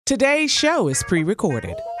Today's show is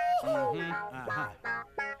pre-recorded. Y'all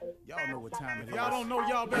know what time it is. Y'all don't know,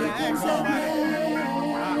 y'all better ask somebody.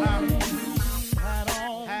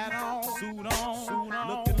 Hat on, suit on,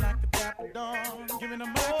 looking like the Dapper Dawn, giving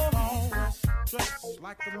them all dressed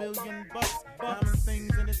like $1 million bucks, diamond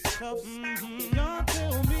things in its cuffs. Y'all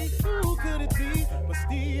tell me who could it be but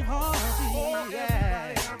Steve Harvey?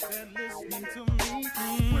 Yeah, everybody out there listening to me.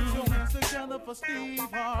 Put your hands together for Steve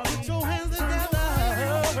Harvey. Put your hands together.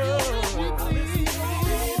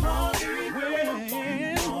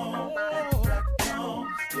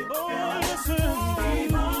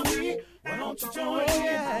 Why don't you join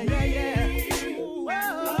me? Yeah.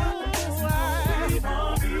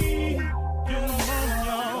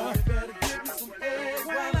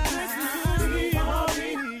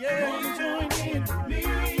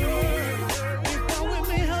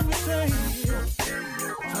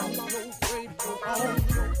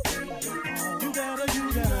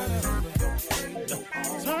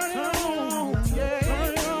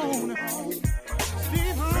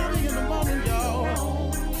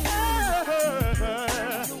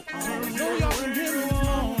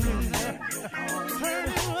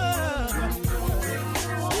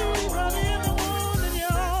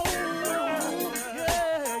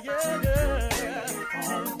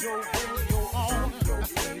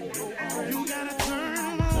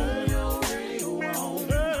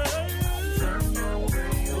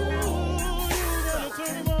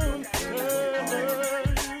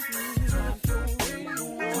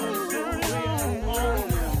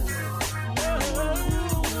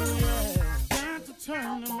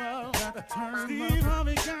 Steve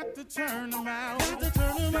Harvey got to turn them out. Got to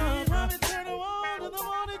turn them out. Harvey turn them on in the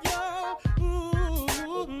morning, y'all.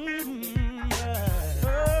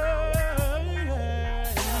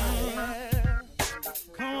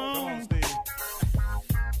 Come on, Steve.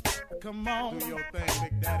 Come on. Do your thing,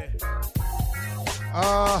 Big Daddy.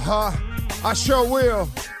 I sure will.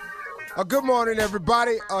 Good morning,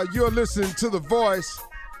 everybody. You're listening to The Voice.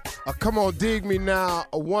 Come on, dig me now.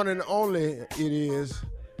 One and only it is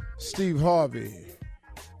Steve Harvey.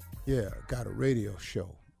 Yeah, got a radio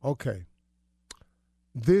show. Okay.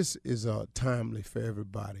 This is timely for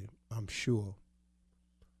everybody, I'm sure.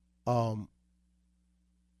 I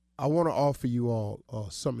want to offer you all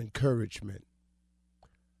some encouragement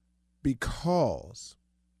because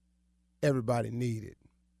everybody needs it.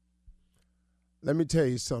 Let me tell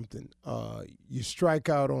you something. You strike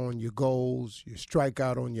out on your goals, you strike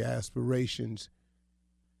out on your aspirations,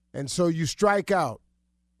 and so you strike out.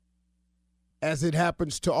 As it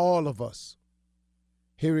happens to all of us,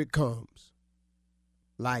 here it comes.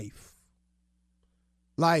 Life.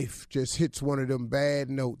 Life just hits one of them bad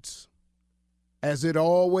notes, as it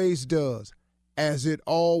always does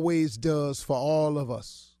for all of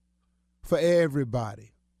us, for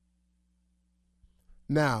everybody.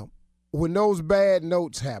 Now, when those bad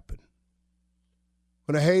notes happen,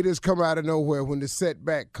 when the haters come out of nowhere, when the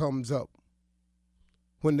setback comes up,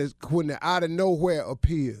 when the out of nowhere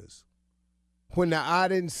appears, when the I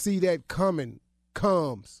didn't see that coming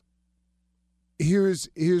comes, here's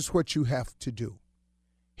what you have to do.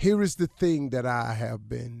 Here is the thing that I have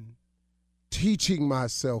been teaching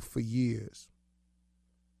myself for years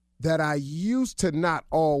that I used to not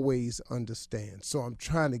always understand. So I'm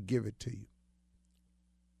trying to give it to you.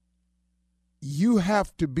 You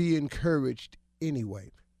have to be encouraged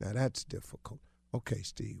anyway. Now that's difficult. Okay,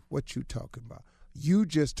 Steve, what you talking about? You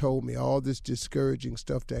just told me all this discouraging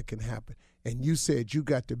stuff that can happen. And you said you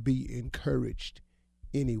got to be encouraged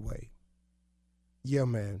anyway. Yeah,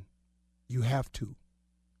 man, you have to.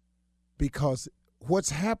 Because what's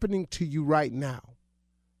happening to you right now,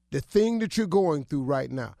 the thing that you're going through right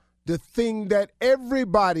now, the thing that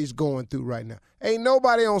everybody's going through right now, ain't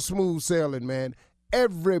nobody on smooth sailing, man.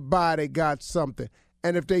 Everybody got something.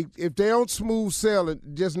 And if they on smooth sailing,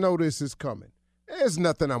 just know this is coming. There's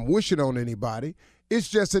nothing I'm wishing on anybody. It's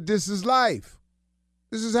just that this is life.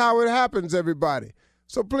 This is how it happens, everybody.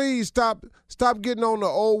 So please stop getting on the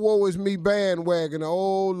 "oh, woe is me" bandwagon.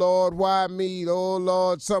 Oh, Lord, why me? Oh,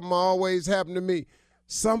 Lord, something always happened to me.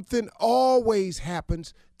 Something always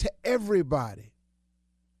happens to everybody.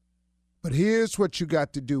 But here's what you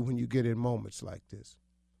got to do when you get in moments like this.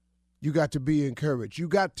 You got to be encouraged. You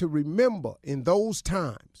got to remember in those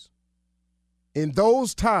times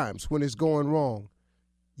when it's going wrong,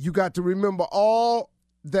 you got to remember all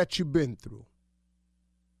that you've been through.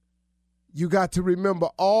 You got to remember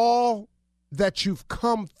all that you've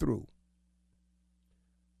come through.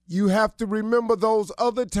 You have to remember those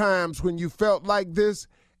other times when you felt like this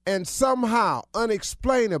and somehow,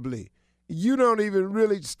 unexplainably, you don't even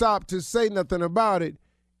really stop to say nothing about it.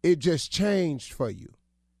 It just changed for you.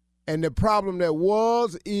 And the problem that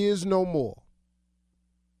was is no more.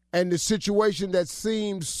 And the situation that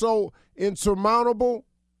seemed so insurmountable,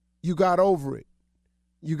 you got over it.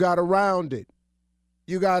 You got around it.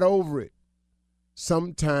 You got over it.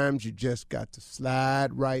 Sometimes you just got to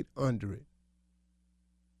slide right under it.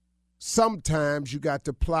 Sometimes you got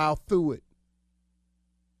to plow through it.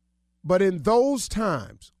 But in those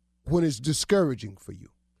times when it's discouraging for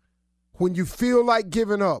you, when you feel like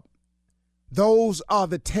giving up, those are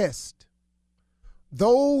the tests.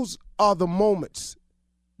 Those are the moments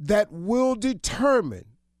that will determine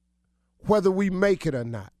whether we make it or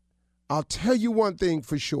not. I'll tell you one thing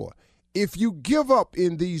for sure. If you give up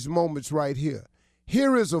in these moments right here,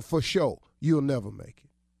 here is a for sure, you'll never make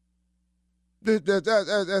it.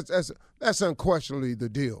 That's unquestionably the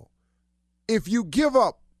deal. If you give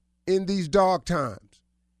up in these dark times,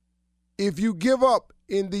 if you give up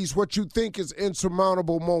in these what you think is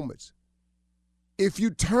insurmountable moments, if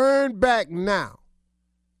you turn back now,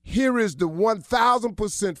 here is the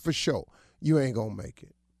 1,000% for sure, you ain't going to make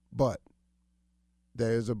it. But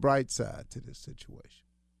there's a bright side to this situation.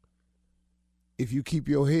 If you keep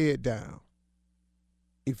your head down,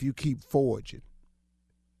 if you keep forging,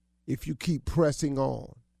 if you keep pressing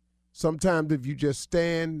on, sometimes if you just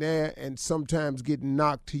stand there and sometimes get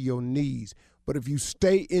knocked to your knees, but if you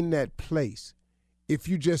stay in that place, if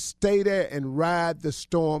you just stay there and ride the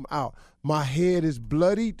storm out, my head is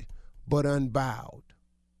bloodied but unbowed.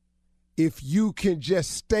 If you can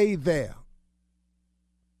just stay there,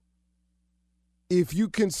 if you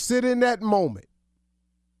can sit in that moment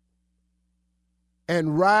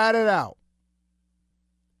and ride it out,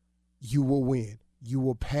 you will win. You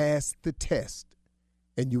will pass the test,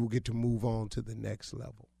 and you will get to move on to the next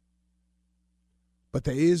level. But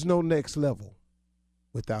there is no next level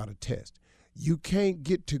without a test. You can't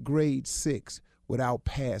get to grade 6 without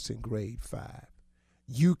passing grade 5.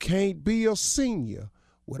 You can't be a senior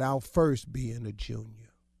without first being a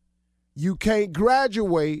junior. You can't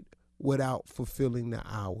graduate without fulfilling the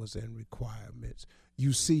hours and requirements.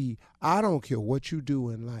 You see, I don't care what you do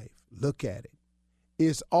in life. Look at it.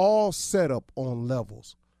 It's all set up on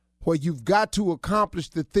levels where you've got to accomplish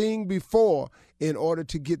the thing before in order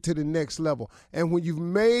to get to the next level. And when you've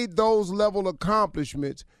made those level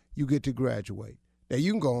accomplishments, you get to graduate. Now,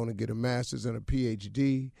 you can go on and get a master's and a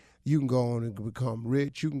PhD. You can go on and become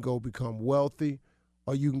rich. You can go become wealthy.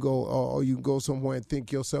 Or you can go somewhere and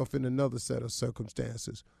think yourself in another set of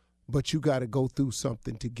circumstances. But you got to go through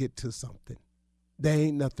something to get to something. There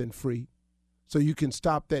ain't nothing free. So you can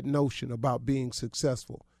stop that notion about being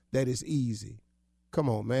successful, that it's easy. Come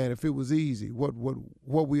on, man. If it was easy, what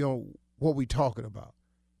we talking about?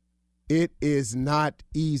 It is not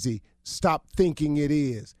easy. Stop thinking it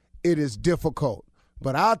is. It is difficult.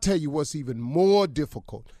 But I'll tell you what's even more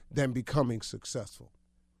difficult than becoming successful.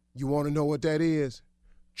 You want to know what that is?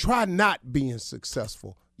 Try not being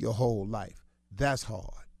successful your whole life. That's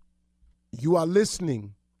hard. You are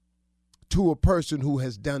listening to a person who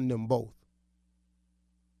has done them both.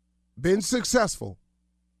 Been successful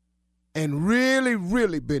and really,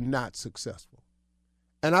 really been not successful.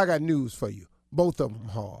 And I got news for you. Both of them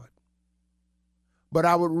hard. But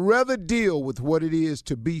I would rather deal with what it is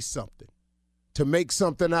to be something, to make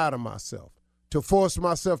something out of myself, to force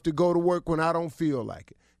myself to go to work when I don't feel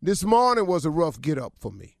like it. This morning was a rough get up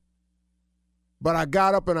for me. But I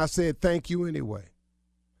got up and I said, thank you anyway.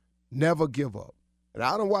 Never give up. And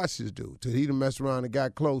I don't watch this dude till he done messed around and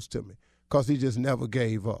got close to me because he just never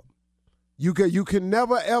gave up. You can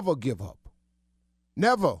never, ever give up.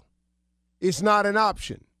 Never. It's not an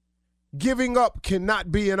option. Giving up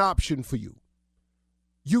cannot be an option for you.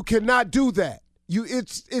 You cannot do that.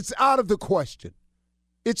 It's out of the question.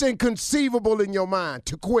 It's inconceivable in your mind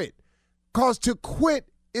to quit. Because to quit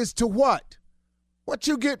is to what? What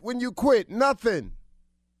you get when you quit? Nothing.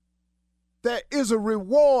 There is a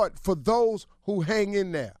reward for those who hang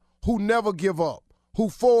in there, who never give up, who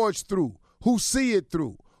forge through, who see it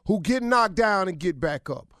through, who get knocked down and get back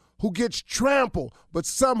up, who gets trampled but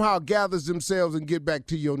somehow gathers themselves and get back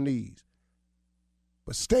to your knees.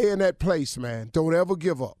 But stay in that place, man. Don't ever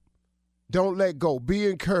give up. Don't let go. Be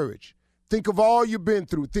encouraged. Think of all you've been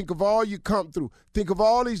through. Think of all you come through. Think of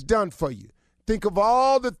all he's done for you. Think of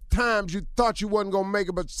all the times you thought you wasn't going to make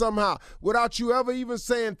it, but somehow, without you ever even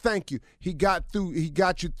saying thank you, he got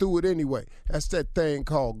you through it anyway. That's that thing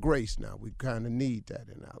called grace now. We kind of need that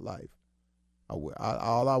in our life.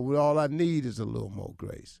 All I need is a little more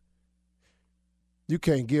grace. You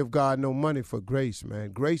can't give God no money for grace,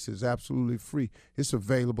 man. Grace is absolutely free. It's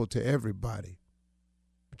available to everybody.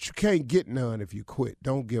 But you can't get none if you quit.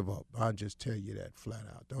 Don't give up. I'll just tell you that flat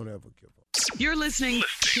out. Don't ever give up. You're listening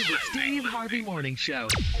to the Steve Harvey Morning Show.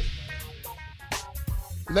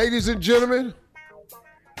 Ladies and gentlemen,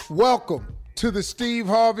 welcome to the Steve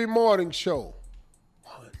Harvey Morning Show.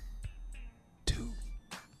 1, 2,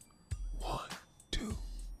 1, 2,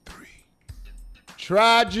 3.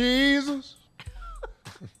 Try Jesus,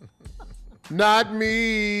 not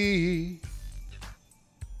me,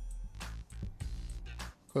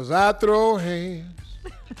 'cause I throw hands.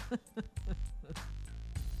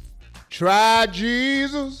 Try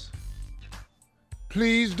Jesus,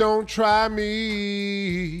 please don't try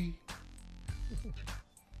me,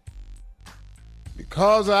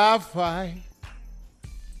 because I fight.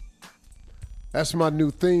 That's my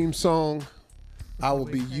new theme song. I will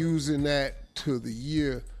be using that to the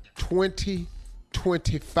year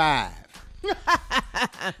 2025.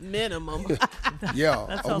 Minimum. Yeah.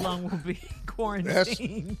 That's how long we'll be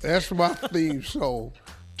quarantined. That's my theme song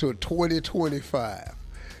to 2025.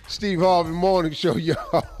 Steve Harvey Morning Show,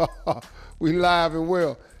 y'all. We live and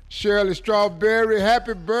well. Shirley Strawberry,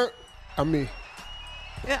 happy birthday.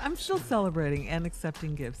 Yeah, I'm still celebrating and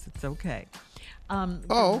accepting gifts. It's okay.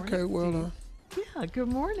 Okay. Well, yeah, good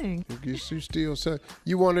morning. you still say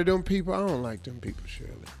you one of them people? I don't like them people,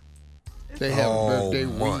 Shirley. They have a birthday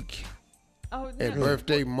week and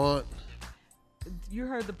birthday month. You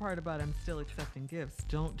heard the part about I'm still accepting gifts.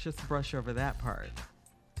 Don't just brush over that part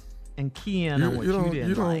and key in on what you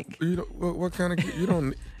didn't like. What kind of gift? You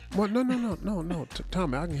don't. What? No.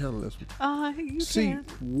 Tommy, I can handle this one. You See, can.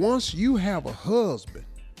 once you have a husband,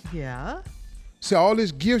 Yeah. see all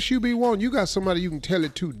these gifts you be wanting, you got somebody you can tell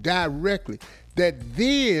it to directly that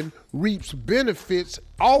then reaps benefits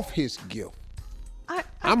off his gift.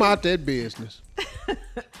 I'm out that business.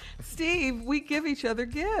 Steve, we give each other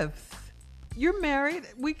gifts. You're married.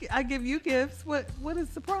 I give you gifts. What is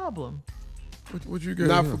the problem? What you get?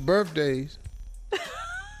 Not for birthdays.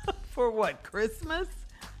 For what, Christmas?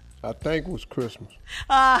 I think it was Christmas.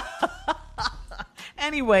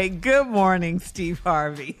 Anyway, good morning, Steve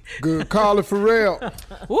Harvey. Good. Carla Farrell.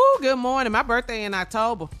 Woo, good morning. My birthday in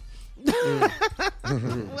October.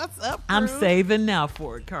 What's up, I'm Drew? saving now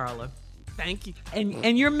for it, Carla. Thank you.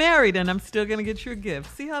 And you're married, and I'm still going to get you a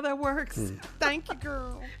gift. See how that works? Thank you,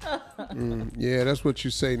 girl. Yeah, that's what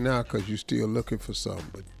you say now because you're still looking for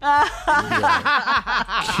something. But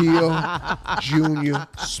Kill Junior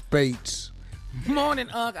Spates. Morning,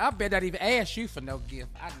 Unc. I bet I'd even ask you for no gift.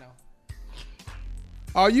 I know.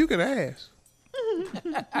 Oh, you can ask.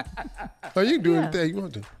 Oh, you can do anything you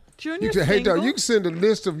want to. Junior, You can, hey, dog, you can send a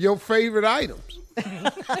list of your favorite items.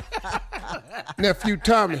 Nephew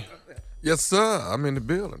Tommy. Yes, sir. I'm in the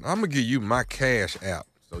building. I'm gonna give you my cash app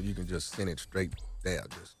so you can just send it straight there.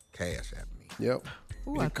 Just cash app me. Yep.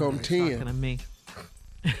 Ooh, Here I come thought you were 10. talking to me.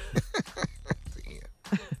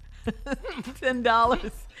 10.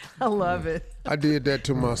 $10. I love it. I did that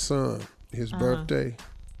to my son, his birthday.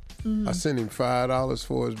 I sent him $5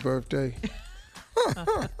 for his birthday.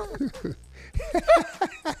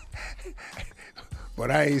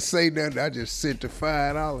 But I ain't say nothing. I just sent the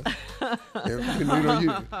 $5. And, you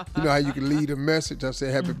know how you can leave a message? I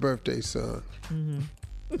said, happy birthday, son.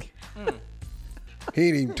 He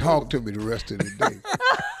ain't even talk to me the rest of the day.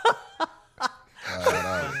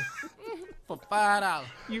 For $5.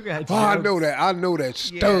 You got Oh, I jokes. know that. I know that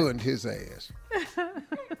stunned his ass.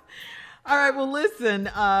 All right, well, listen,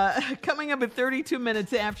 coming up at 32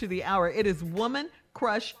 minutes after the hour, it is Women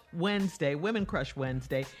Crush Wednesday.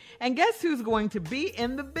 And guess who's going to be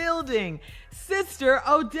in the building? Sister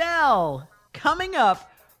Odell. Coming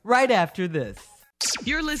up right after this.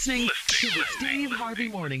 You're listening to the Steve Harvey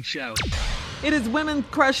Morning Show. It is Women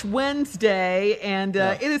Crush Wednesday, and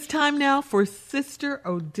it is time now for Sister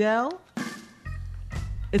Odell.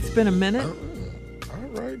 It's been a minute. All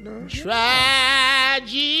right, now. Try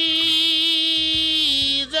Jesus.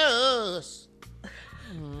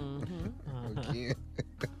 Again.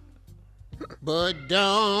 But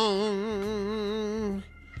don't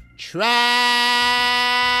try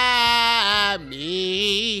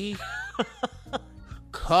me,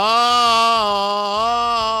 'cause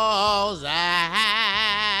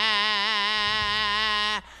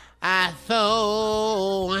I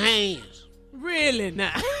throw hands. Really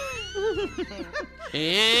now?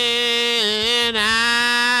 And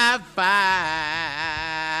I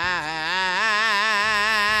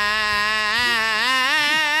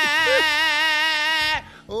fight.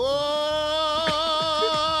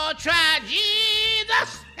 Oh, try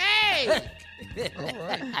Jesus. Hey. All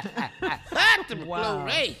right. Got the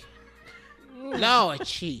glory. Lord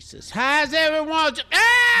Jesus. How's everyone?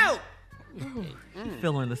 Ow!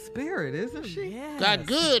 Feeling the spirit, isn't she? Got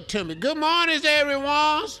good to me. Good morning,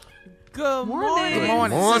 everyone. Good Morning. morning. Good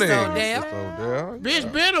morning, Sister Odell. Sister Odell. It's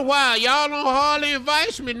been a while. Y'all don't hardly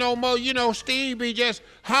invite me no more. You know, Steve be just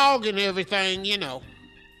hogging everything, you know.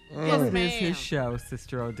 It is his show,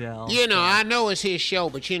 Sister Odell. You know, I know it's his show,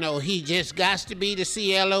 but, you know, he just got to be the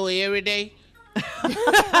CLO every day.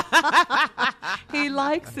 He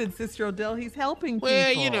likes it, Sister Odell. He's helping people.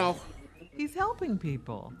 Well, you know, He's helping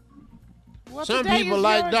people. Well, some today people is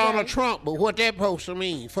like your Donald day. Trump, but what that supposed to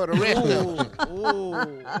mean for the rest of us?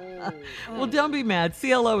 Well, don't be mad.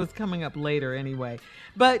 CLO is coming up later anyway.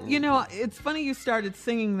 But, you know, it's funny you started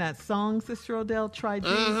singing that song, Sister Odell, Try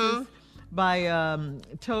Jesus, by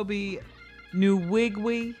Toby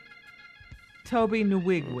Nwigwe. Toby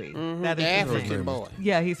Nwigwe. That is The his African name. boy.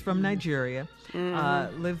 Yeah, he's from Nigeria,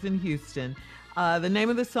 lives in Houston. The name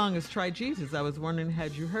of the song is Try Jesus. I was wondering,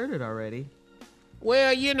 had you heard it already?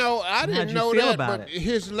 Well, you know, I How'd didn't you know feel that, about but it?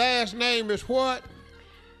 his last name is what?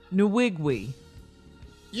 Nwigwe.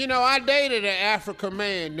 You know, I dated an African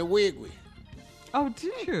man, Nwigwe. Oh,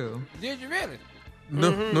 did you? Did you really?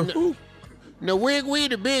 No. Nwigwe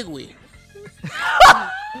the Bigwe.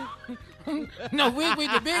 No, we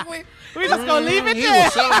the big one. We just gonna leave it He there.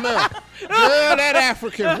 was something else. Girl, that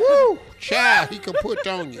African, woo, child, he could put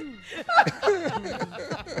on you.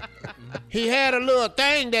 He had a little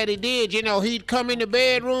thing that he did, you know, he'd come in the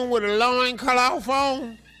bedroom with a loincloth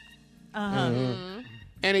on,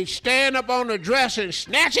 and he'd stand up on the dresser and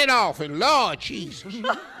snatch it off, and Lord Jesus.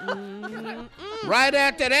 Right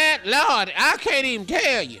after that, Lord, I can't even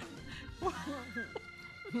tell you.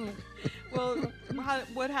 Well,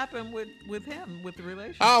 what happened with him, with the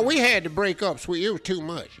relationship? Oh, we had to break up, sweet. It was too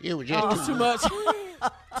much. It was just Too much.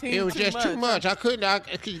 It was just too much. I couldn't.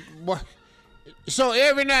 So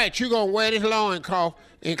every night you gonna wear this loincloth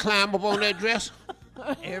and climb up on that dresser?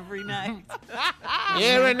 Every night.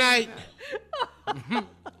 Every night.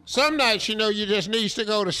 Some nights, you know, you just needs to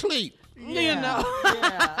go to sleep. You know.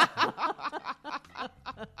 Yeah.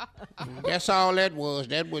 That's all that was.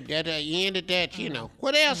 That you ended that, you know.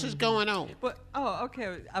 What else is going on? But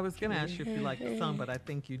okay. I was gonna ask you if you like the song, but I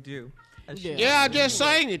think you do. Yeah, I just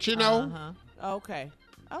sang it, you know. Okay.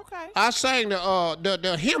 I sang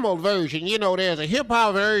the hymnal version. You know, there's a hip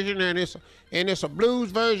hop version and it's a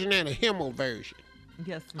blues version and a hymnal version.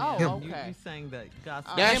 Yes, ma'am. Oh, okay. You sang the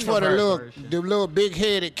gospel. That's hymnal for the version. little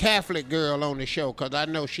big-headed Catholic girl on the show, because I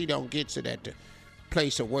know she don't get it at the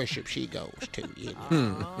place of worship she goes to. You know?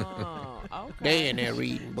 Oh, okay. They in there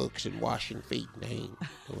reading books and washing feet. They ain't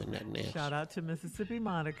doing nothing else. Shout out to Mississippi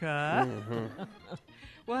Monica.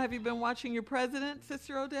 Well, have you been watching your president,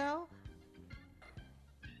 Sister Odell?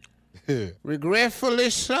 Regretfully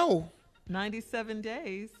so. 97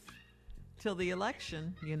 days till the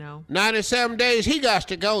election, you know. 97 days, he got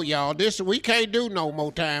to go, y'all. We can't do no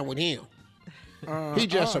more time with him. He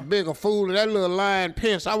just a bigger fool. That little lion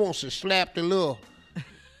Pence, I want to slap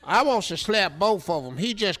both of them.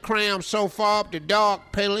 He just crammed so far up the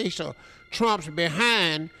dark place of Trump's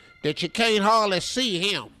behind that you can't hardly see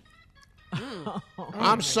him.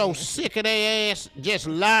 I'm so sick of their ass just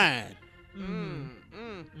lying.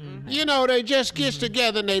 You know, they just gets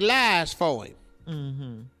together and they lies for him.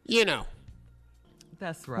 You know.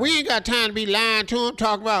 That's right. We ain't got time to be lying to him,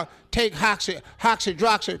 talking about take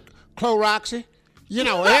hydroxychloroxy. You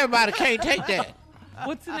know, everybody can't take that.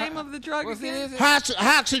 What's the name of the drug again?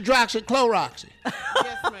 Hydroxychloroxy.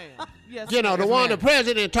 Yes, ma'am. Yes, You know, the one the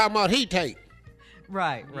president talking about he take.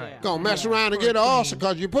 Right. Gonna mess around and get an ulcer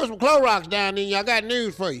because you put some Clorox down there, I got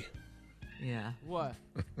news for you. Yeah. What?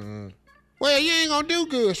 Well, you ain't gonna do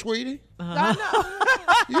good, sweetie.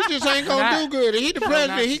 You just ain't gonna do good. He the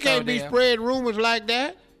president. He can't be spreading rumors like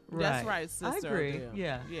that. That's right, Sister I agree. Odell.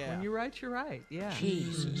 Yeah. Yeah. When you're right, you're right. Yeah.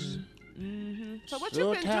 Jesus. So what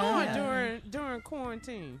So you been tired. doing during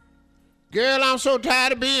quarantine? Girl, I'm so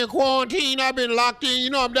tired of being quarantined. I've been locked in. You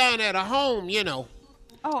know, I'm down at a home, you know.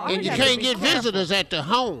 Oh, And you gotta can't be get visitors at the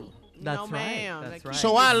home. That's No, right. ma'am. That's right.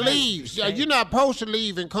 So I leave. You're not supposed to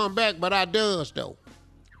leave and come back, but I does, though.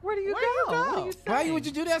 Where do you Where you go? go? What do you Why say? would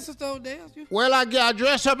you do that, Sister Odell? Well, I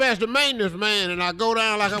dress up as the maintenance man, and I go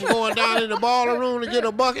down like I'm going down in the boiler room to get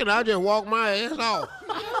a bucket, and I just walk my ass off.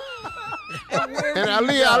 And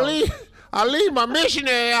I leave my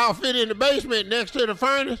missionary outfit in the basement next to the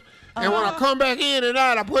furnace. And when I come back in at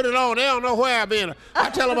night, I put it on. They don't know where I've been. I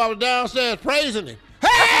tell them I was downstairs praising him.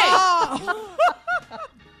 Hey!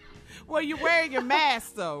 Well, you're wearing your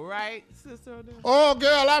mask, though, right, Sister Odell? Oh,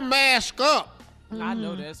 girl, I mask up. I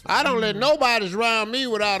know that's right. I don't let nobody's around me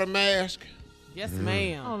without a mask. Yes,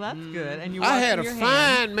 ma'am. Oh, that's good. And you I had a washing your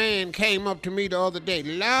hands. fine man came up to me the other day.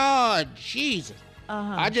 Lord Jesus.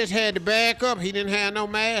 I just had to back up. He didn't have no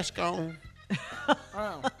mask on.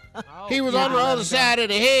 He was on the other side of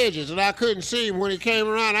the hedges, and I couldn't see him. When he came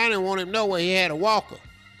around, I didn't want him to know where he had a walker.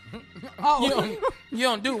 You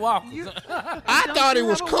don't do walkers. I thought it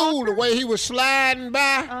was cool the way he was sliding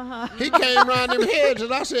by. He came around them hedges,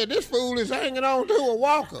 and I said, this fool is hanging on to a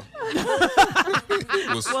walker.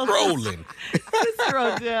 He was strolling.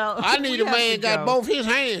 Mr. Odell. I need a man got both his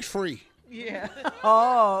hands free. Yeah.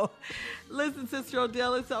 Oh. Listen, Sister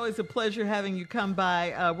Odell, it's always a pleasure having you come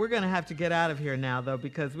by. We're going to have to get out of here now, though,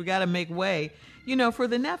 because we got to make way, for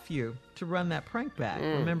the nephew to run that prank back.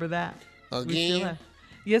 Remember that? Again?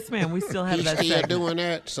 Yes, ma'am. We still have He's that still segment. doing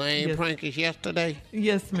that same prank as yesterday?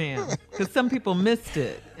 Yes, ma'am. Because some people missed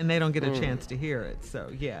it, and they don't get a chance to hear it. So,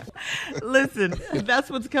 yeah. Listen,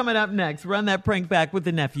 that's what's coming up next. Run that prank back with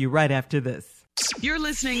the nephew right after this. You're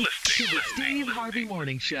listening to the Steve Harvey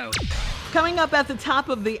Morning Show. Coming up at the top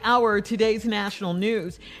of the hour, today's national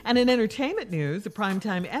news. And in entertainment news, the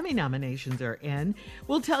Primetime Emmy nominations are in.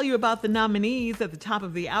 We'll tell you about the nominees at the top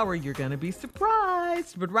of the hour. You're going to be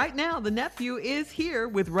surprised. But right now, the nephew is here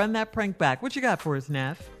with Run That Prank Back. What you got for us,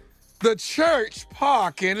 Neff? The church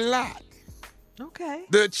parking lot. Okay.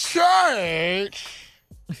 The church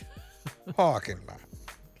parking lot.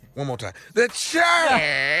 One more time. The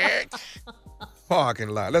church parking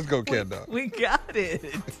lot. Let's go, Cat Dog. We got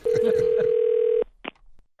it.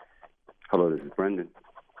 Hello, this is Brendan.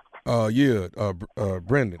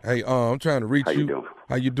 Brendan. Hey, I'm trying to reach you. How you doing?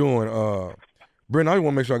 How you doing? Brendan, I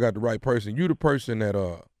want to make sure I got the right person. You the person that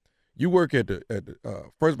you work at the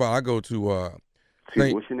first of all, I go to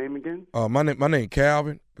What's your name again? My name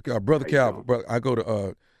Calvin, brother Calvin. But I go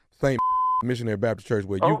to St. Missionary Baptist Church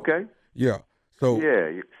where you. Okay. Yeah. So.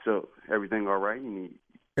 Yeah. So everything all right?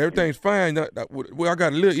 Everything's fine. Well, I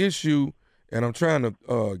got a little issue, and I'm trying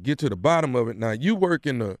to get to the bottom of it. Now, you work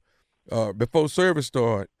in the before service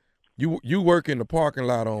start. You work in the parking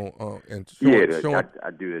lot and showing.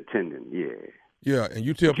 I do the attending. Yeah. Yeah, and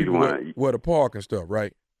you tell people where to park and stuff,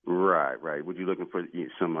 right? Right. Would you looking for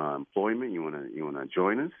some employment? You wanna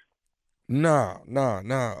join us? Nah.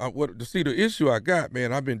 See, the issue I got,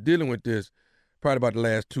 man, I've been dealing with this probably about the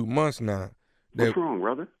last 2 months now. What's wrong,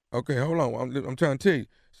 brother? Okay, hold on. I'm trying to tell you.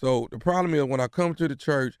 So the problem is when I come to the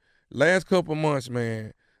church, last couple of months,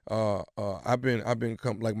 man, I've been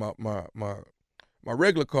like my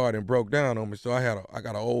regular car done broke down on me. So I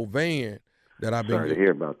got an old van that I've been. Sorry to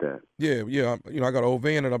hear about that. Yeah. I got an old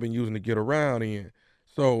van that I've been using to get around in.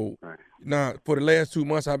 So now for the last 2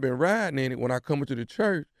 months I've been riding in it. When I come into the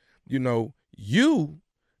church, and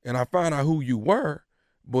I find out who you were,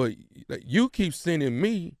 but you keep sending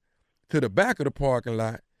me to the back of the parking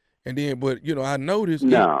lot. And then, but I noticed.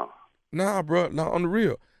 Nah, bro, not on the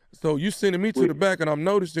real. So you sending me to the back, and I'm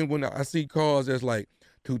noticing when I see cars that's like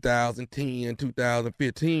 2010,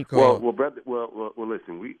 2015 cars. Well, brother. Well,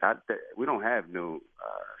 listen. We don't have no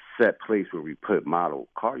set place where we put model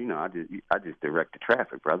car. I just direct the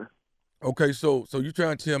traffic, brother. Okay, so you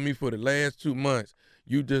trying to tell me for the last 2 months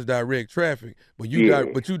you just direct traffic, but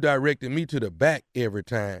you directed me to the back every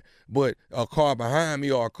time. But a car behind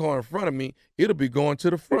me or a car in front of me, it'll be going to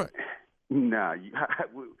the front. Nah,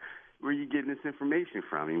 where are you getting this information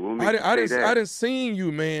from? I didn't seen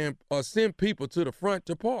you, man, send people to the front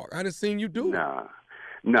to park. I didn't seen you do it.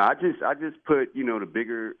 No, I just put the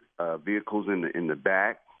bigger vehicles in the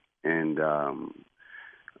back and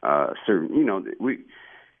certain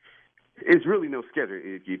It's really no schedule.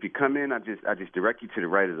 If you come in, I just direct you to the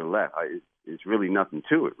right or the left. It's really nothing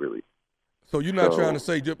to it, really. So you're not trying to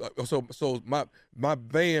say so my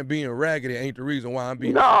van being raggedy ain't the reason why I'm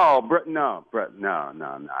being. No.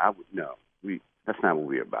 That's not what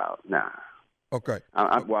we're about. Nah. Okay.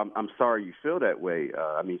 I'm sorry you feel that way.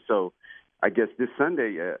 So I guess this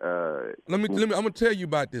Sunday. I'm gonna tell you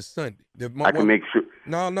about this Sunday. I can make sure.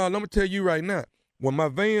 No. Let me tell you right now. When my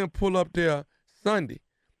van pull up there Sunday.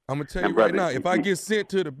 I'm gonna tell you right now. If I get sent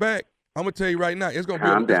to the back, I'm gonna tell you right now. It's gonna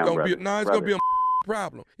be a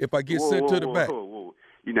problem if I get sent to the back. Whoa.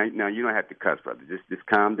 Now you don't have to cuss, brother. Just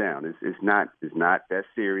calm down. It's not that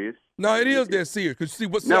serious. No, it is that serious. Cause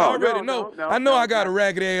I already know. I know I got a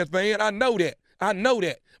ragged ass van. I know that.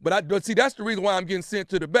 But see, that's the reason why I'm getting sent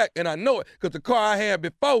to the back, and I know it because the car I had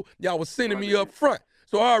before, y'all was sending me up front.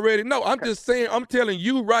 So I already know. I'm just saying. I'm telling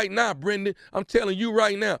you right now, Brendan. I'm telling you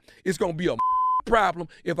right now. It's gonna be a problem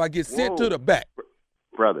if I get sent to the back.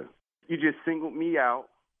 Brother, you just singled me out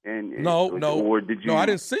and No, or did you? No, I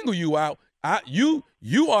didn't single you out. You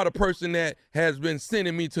are the person that has been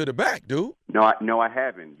sending me to the back, dude. No, I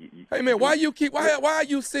haven't. Hey man, why are you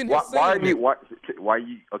sitting here saying that? Why are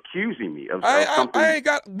you accusing me of something? I ain't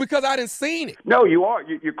got, because I didn't seen it. No, you are.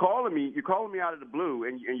 You're calling me. You're calling me out of the blue,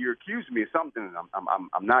 and you're accusing me of something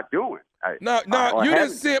I'm not doing. No, you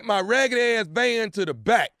didn't send my ragged ass van to the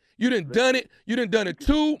back. You done done it. You done done it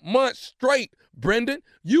 2 months straight, Brendan.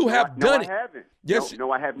 You have done it. No, I haven't. Yes,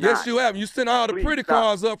 no, I have not. Yes, you have. You send all the pretty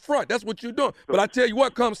cars up front. That's what you're doing. But I tell you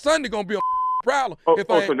what, come Sunday, gonna be a problem.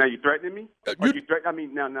 So now you're threatening me? I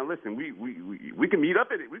mean, now listen. We can meet up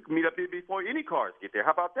at it. We can meet up here before any cars get there.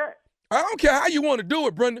 How about that? I don't care how you want to do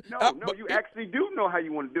it, Brendan. No, you actually do know how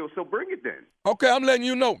you want to do it. So bring it then. Okay, I'm letting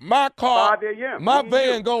you know. My car, 5 a.m. my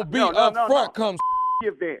van gonna be up front. Come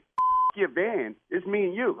your van. Your van. It's me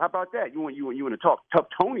and you. How about that? You want to talk tough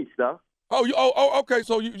Tony stuff? Okay.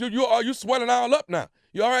 So you swelling all up now?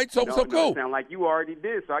 You all right? So cool. Sound like you already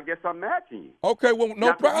did. So I guess I'm matching you. Okay, well,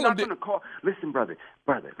 no problem. You're not gonna call. Listen, brother.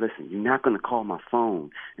 Listen. You're not gonna call my phone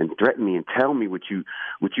and threaten me and tell me what you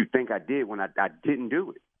think I did when I didn't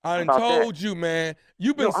do it. I done told you, man.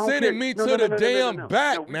 You've been sending me to the damn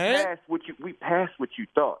back, man. We passed what you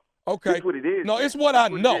thought. Okay. That's what it is. No, it's what I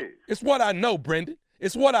know. It's what I know, Brendan.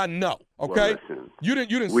 It's what I know. Okay. Well, listen, you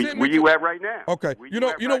didn't send me. Where you at right now? Okay. You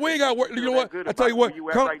know we ain't got work. You know what? I tell you what.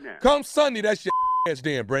 Come Sunday, that's your ass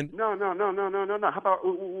then, Brendan. No. How about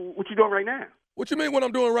what you doing right now? What you mean what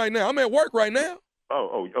I'm doing right now? I'm at work right now.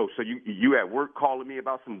 Oh. So you at work calling me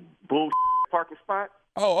about some bullshit parking spot?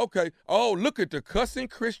 Oh, okay. Oh, look at the cussing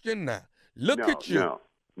Christian now. Look at you.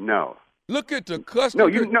 No. Look at the cussing.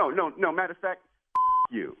 No. Matter of fact,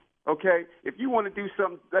 you. Okay. If you want to do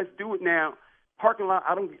something, let's do it now. Parking lot.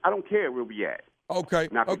 I don't care where we at. Okay.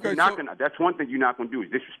 That's one thing you're not gonna do is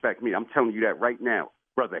disrespect me. I'm telling you that right now,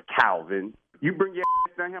 brother Calvin. You bring your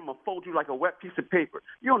ass down here, I'm gonna fold you like a wet piece of paper.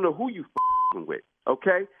 You don't know who you f***ing with.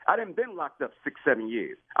 Okay. I done been locked up 6-7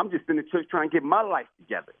 years. I'm just in the church trying to get my life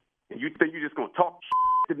together. And you think you're just gonna talk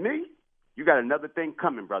to me? You got another thing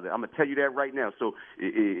coming, brother. I'm gonna tell you that right now. So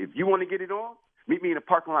if you want to get it on, meet me in the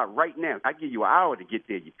parking lot right now. I give you an hour to get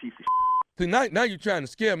there, you piece of shit. See, now you're trying to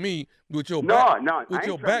scare me with your background. I'm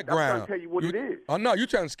trying to tell you what it is. Oh no, you're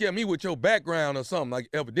trying to scare me with your background or something. Like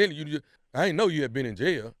evidently I didn't know you had been in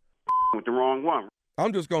jail. With the wrong one.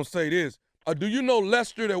 I'm just gonna say this. Do you know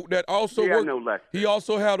Lester that also worked? I know Lester. He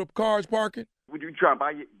also had the cars parking. Would you try and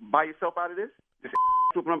buy yourself out of this? This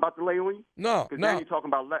what I'm about to lay on you? No. Because now you're talking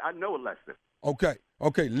about I know Lester. Okay.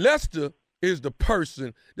 Lester is the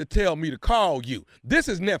person to tell me to call you. This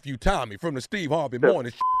is nephew Tommy from the Steve Harvey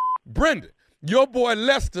Morning. Brendan, your boy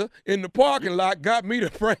Lester in the parking lot got me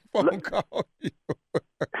to prank phone call you.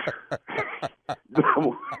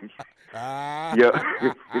 I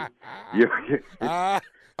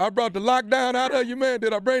brought the lockdown out of you, man.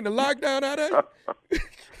 Did I bring the lockdown out of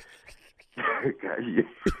you?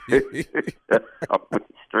 I'm gonna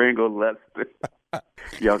strangle Lester.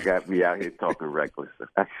 Y'all got me out here talking reckless.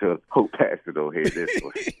 I should hope Pastor don't hear this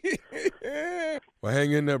one. Well,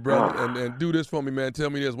 hang in there, brother, and do this for me, man. Tell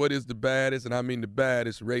me this. What is the baddest, and I mean the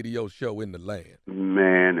baddest radio show in the land?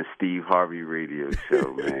 Man, the Steve Harvey radio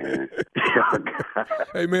show, man.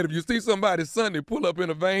 Hey, man, if you see somebody Sunday pull up in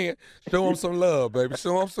a van, show them some love, baby.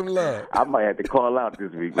 Show them some love. I might have to call out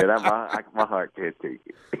this week, man. My heart can't take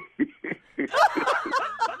it.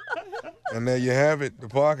 And there you have it, the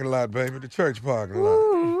parking lot, baby, the church parking lot.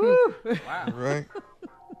 Wow. Right?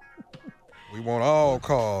 We want all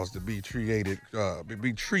cars to be treated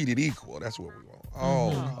equal. That's what we want.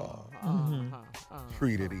 All cars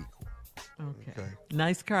treated equal. Okay.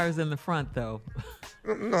 Nice cars in the front, though.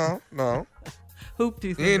 No.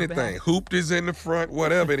 Hoopties in anything. the back. Hoopties in the front,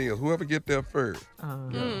 whatever it is. Whoever get there first.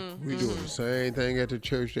 We doing the same thing at the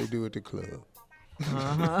church they do at the club.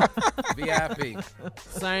 VIP.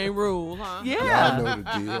 Same rule, huh? Yeah. Y'all know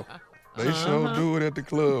the deal. They sure do it at the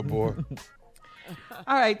club, boy.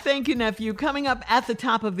 All right. Thank you, nephew. Coming up at the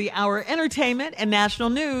top of the hour, entertainment and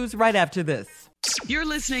national news right after this. You're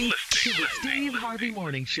listening to the Steve Harvey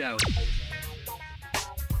Morning Show.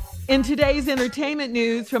 In today's entertainment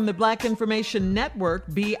news from the Black Information Network,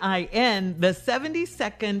 BIN, the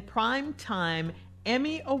 72nd Primetime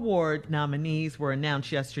Emmy Award nominees were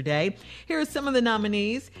announced yesterday. Here are some of the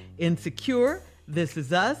nominees: Insecure, This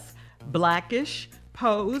Is Us, Blackish,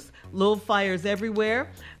 Pose, Little Fires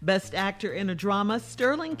Everywhere. Best Actor in a Drama,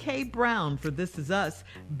 Sterling K. Brown for This Is Us,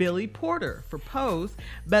 Billy Porter for Pose.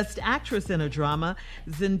 Best Actress in a Drama,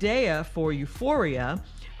 Zendaya for Euphoria.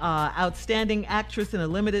 Outstanding Actress in a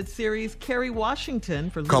Limited Series, Kerry Washington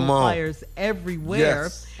for Little Fires Everywhere.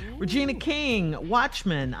 Yes. Regina King,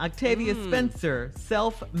 Watchmen. Octavia Spencer,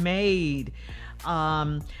 Self-Made.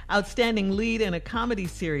 Outstanding lead in a comedy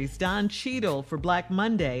series, Don Cheadle for Black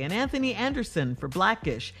Monday, and Anthony Anderson for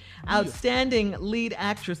Blackish. Outstanding lead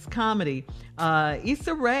actress comedy,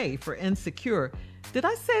 Issa Rae for Insecure. Did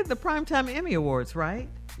I say the Primetime Emmy Awards, right?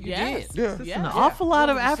 Yes. Yeah. This is an awful lot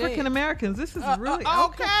of African Americans. This is really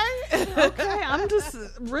okay. Okay, I'm just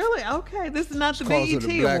really okay. This is not the Because BET of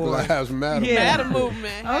the Black Awards. Lives Matter. Yeah. Matter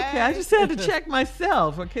movement. Okay, I just had to check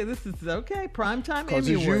myself. Okay, this is okay. Primetime Because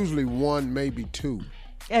Emmy it's Awards. usually one, maybe two.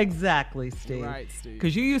 Exactly, Steve. Right, Steve.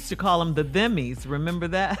 Because you used to call them the Themmies. Remember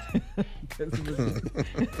that?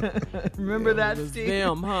 Remember that, It was Steve?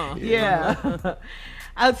 them, huh? Yeah.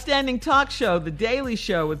 Outstanding talk show, The Daily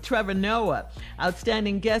Show with Trevor Noah.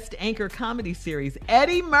 Outstanding guest anchor comedy series,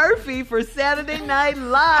 Eddie Murphy for Saturday Night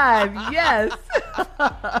Live. Yes.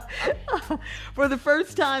 For the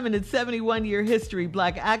first time in its 71-year history,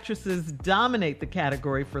 Black actresses dominate the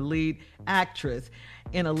category for lead actress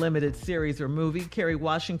in a limited series or movie. Kerry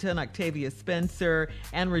Washington, Octavia Spencer,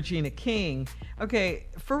 and Regina King. Okay,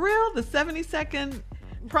 for real, the 72nd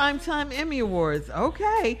Primetime Emmy Awards.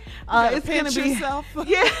 Okay, it's going to be yourself.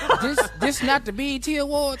 Yeah. This not the BET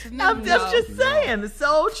Awards. I'm just saying, the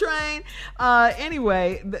Soul Train.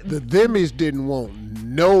 Anyway, The Themmies didn't want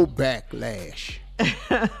no backlash.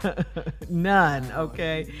 none.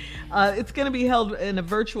 Okay, it's going to be held in a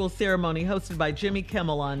virtual ceremony hosted by Jimmy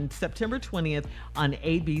Kimmel on September 20th on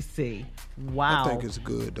ABC. Wow. I think it's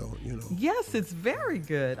good, though, you know. Yes, it's very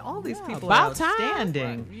good. All these people about are time.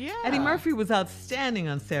 outstanding. Yeah. Eddie Murphy was outstanding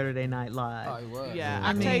on Saturday Night Live. Oh, he was. Yeah,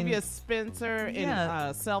 I mean, Octavia Spencer in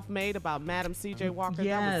yeah. Self-Made about Madam C.J. Walker.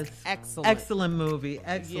 Yes. That was excellent. Excellent movie.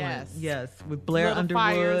 Excellent. Yes. With Blair Little Underwood.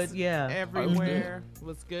 Fires Yeah. Everywhere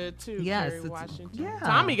was good too. Yes, Kerry it's- Washington. yeah.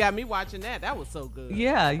 Tommy got me watching that. That was so good.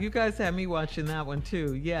 Yeah, you guys had me watching that one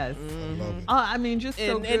too. Yes. I mean, just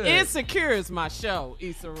so And, good. and Insecure is my show,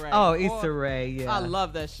 Issa Rae. Oh, Boy, Issa Rae, yeah. I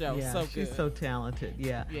love that show. Yeah, So she's good. so talented.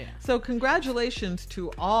 Yeah. Yeah. So congratulations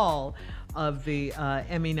to all of the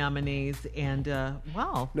Emmy nominees, and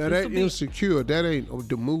wow. Now, this that will be- Insecure, that ain't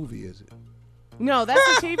the movie, is it? No, that's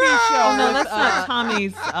a TV show. Oh no, with, that's not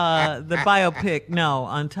Tommy's the biopic. No,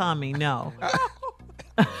 on Tommy. No.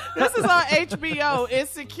 This is on HBO.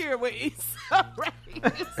 Insecure with Issa Rae.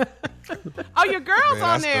 Oh, your girl's Man,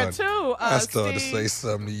 on there too. I started to Steve. say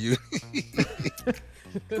something to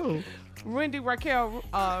you. Wendy Raquel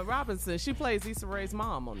Robinson. She plays Issa Rae's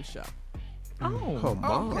mom on the show. Oh. Her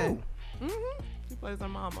mom. Okay. She plays her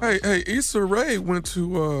mom. On Hey, Issa Rae went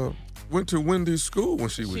to Wendy's school when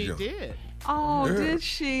she was she young. did. Oh, Yeah. did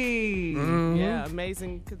she? Yeah,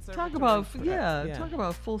 amazing conservative. Talk about talk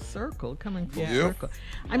about full circle, coming full Yeah. Yep. circle.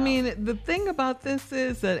 I mean, the thing about this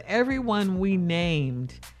is that everyone we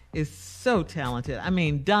named is so talented. I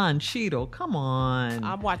mean, Don Cheadle, come on.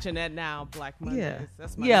 I'm watching that now. Black Mondays. Yeah,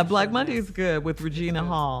 That's my yeah. new Black show Monday now. is good with Regina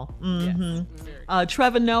Hall. Mm-hmm. Yes, very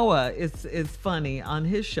Trevor Noah is funny on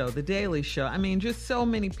his show, The Daily Show. I mean, just so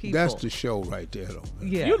many people. That's the show right there, though.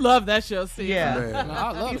 Man. yeah. You love that show, Steve. yeah. Man. No,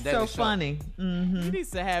 I love He's that so show. funny. Mm-hmm. He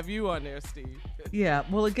needs to have you on there, Steve. Yeah.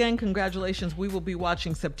 Well, again, congratulations. We will be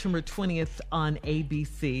watching September 20th on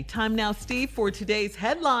ABC. Time now, Steve, for today's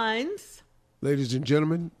headlines. Ladies and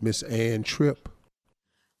gentlemen, Miss Ann Tripp.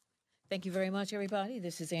 Thank you very much, everybody.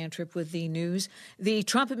 This is Ann Tripp with the news. The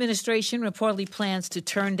Trump administration reportedly plans to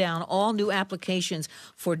turn down all new applications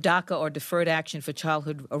for DACA, or Deferred Action for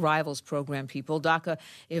Childhood Arrivals program people. DACA,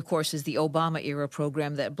 of course, is the Obama-era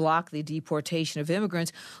program that blocked the deportation of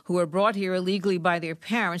immigrants who were brought here illegally by their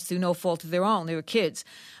parents through no fault of their own. They were kids.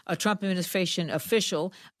 A Trump administration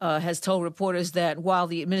official has told reporters that while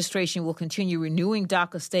the administration will continue renewing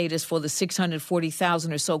DACA status for the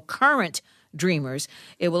 640,000 or so current Dreamers,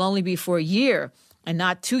 it will only be for a year and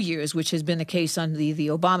not 2 years, which has been the case under the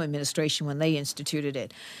Obama administration when they instituted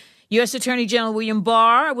it. U.S. Attorney General William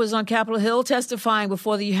Barr was on Capitol Hill testifying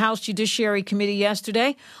before the House Judiciary Committee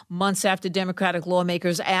yesterday, months after Democratic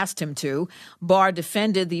lawmakers asked him to. Barr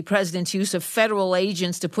defended the president's use of federal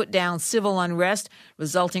agents to put down civil unrest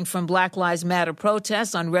resulting from Black Lives Matter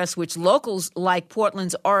protests, unrest which locals like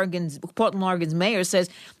Portland, Oregon's mayor says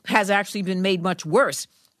has actually been made much worse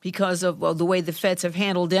because of the way the feds have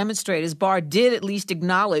handled demonstrators. Barr did at least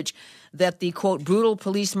acknowledge that the, quote, brutal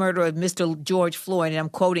police murder of Mr. George Floyd, and I'm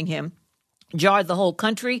quoting him, jarred the whole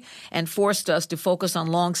country and forced us to focus on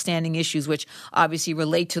longstanding issues, which obviously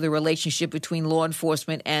relate to the relationship between law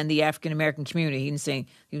enforcement and the African-American community. He didn't say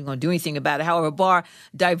he was going to do anything about it. However, Barr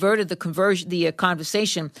diverted the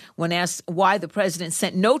conversation when asked why the president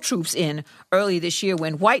sent no troops in early this year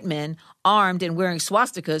when white men, armed and wearing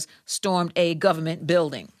swastikas, stormed a government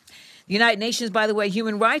building. The United Nations, by the way,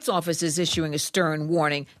 Human Rights Office is issuing a stern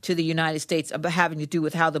warning to the United States about having to do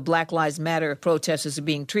with how the Black Lives Matter protesters are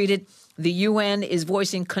being treated. The UN is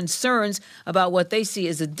voicing concerns about what they see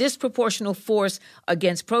as a disproportional force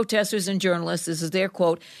against protesters and journalists. This is their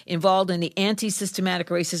quote, involved in the anti-systematic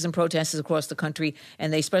racism protests across the country.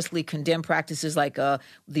 And they especially condemn practices like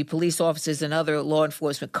the police officers and other law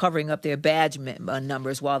enforcement covering up their badge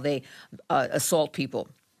numbers while they assault people.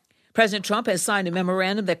 President Trump has signed a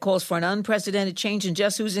memorandum that calls for an unprecedented change in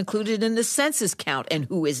just who's included in the census count and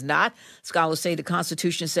who is not. Scholars say the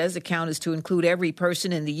Constitution says the count is to include every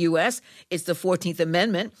person in the U.S. It's the 14th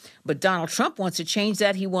Amendment. But Donald Trump wants to change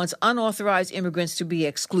that. He wants unauthorized immigrants to be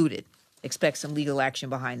excluded. Expect some legal action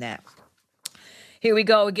behind that. Here we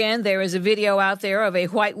go again. There is a video out there of a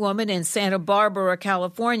white woman in Santa Barbara,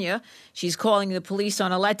 California. She's calling the police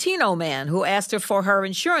on a Latino man who asked her for her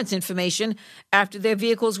insurance information after their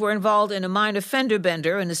vehicles were involved in a minor fender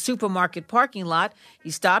bender in a supermarket parking lot.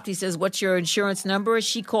 He stopped. He says, "What's your insurance number?"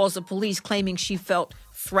 She calls the police claiming she felt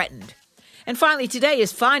threatened. And finally, today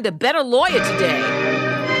is Find a Better Lawyer Today.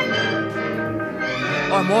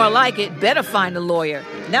 Or more like it, better find a lawyer.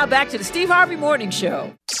 Now back to the Steve Harvey Morning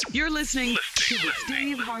Show. You're listening to the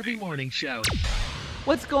Steve Harvey Morning Show.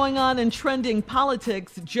 What's going on in trending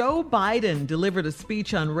politics? Joe Biden delivered a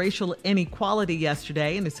speech on racial inequality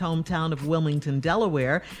yesterday in his hometown of Wilmington,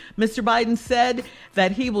 Delaware. Mr. Biden said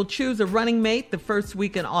that he will choose a running mate the first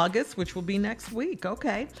week in August, which will be next week.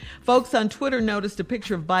 Okay. Folks on Twitter noticed a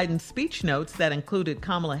picture of Biden's speech notes that included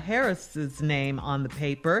Kamala Harris's name on the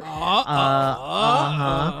paper.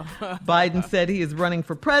 Biden said he is running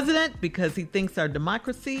for president because he thinks our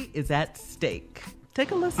democracy is at stake. Take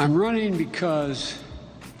a listen. I'm running because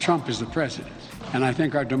Trump is the president, and I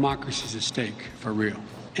think our democracy is at stake for real.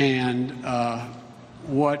 And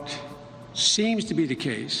what seems to be the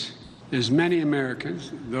case is many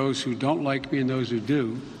Americans, those who don't like me and those who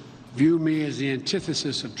do, view me as the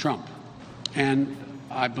antithesis of Trump. And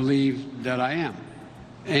I believe that I am.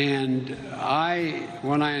 And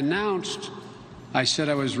when I announced, I said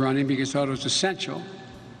I was running because I thought it was essential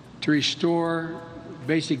to restore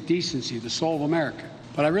basic decency, the soul of America.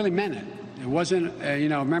 But I really meant it. It wasn't,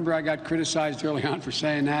 remember I got criticized early on for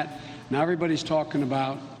saying that. Now everybody's talking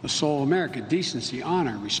about the soul of America, decency,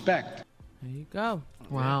 honor, respect. There you go.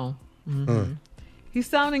 Wow. Mm-hmm. He's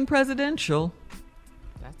sounding presidential.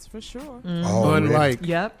 That's for sure. Mm-hmm. Oh, unlike.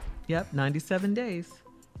 Yep, 97 days.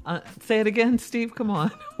 Say it again, Steve, come on.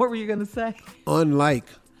 What were you going to say? Unlike,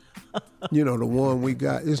 the one we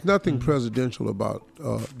got. There's nothing presidential about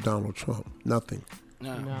Donald Trump. Nothing.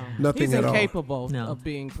 No. Nothing He's at all. incapable of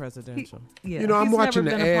being presidential. I'm watching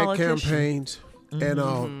the ad campaigns,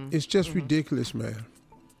 and it's just ridiculous, man.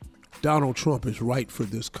 Donald Trump is right for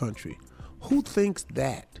this country. Who thinks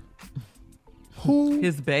that? Who?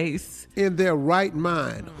 His base. In their right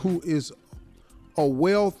mind, who is a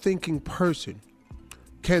well-thinking person,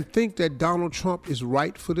 can think that Donald Trump is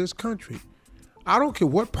right for this country? I don't care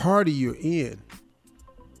what party you're in.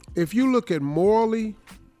 If you look at morally,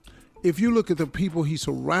 if you look at the people he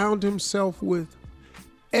surrounds himself with,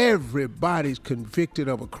 everybody's convicted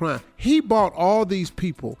of a crime. He bought all these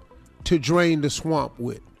people to drain the swamp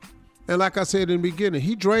with. And like I said in the beginning,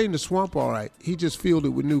 he drained the swamp all right. He just filled it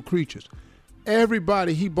with new creatures.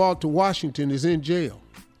 Everybody he brought to Washington is in jail.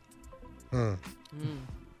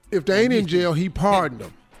 If they ain't in jail, he pardoned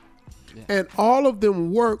them. And all of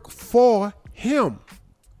them work for him.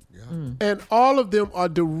 And all of them are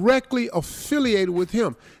directly affiliated with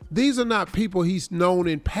him. These are not people he's known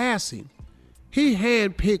in passing. He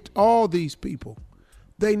handpicked all these people.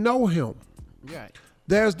 They know him. Right.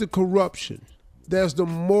 There's the corruption. There's the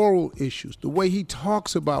moral issues, the way he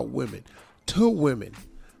talks about women, to women,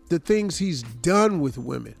 the things he's done with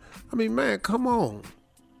women. I mean, man, come on.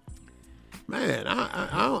 Man,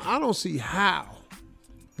 I don't see how.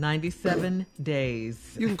 97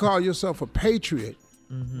 days. You can call yourself a patriot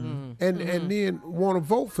and then want to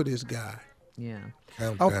vote for this guy. Yeah.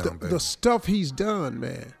 Of the stuff he's done,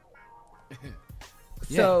 man.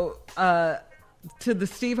 So, to the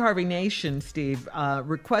Steve Harvey Nation, Steve,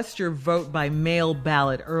 request your vote by mail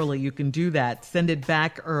ballot early. You can do that. Send it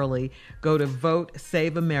back early. Go to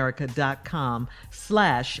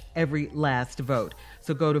votesaveamerica.com/everylastvote.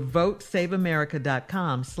 So go to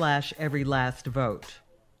votesaveamerica.com/everylastvote.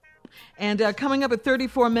 And coming up at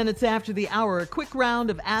 34 minutes after the hour, a quick round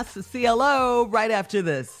of Ask the CLO right after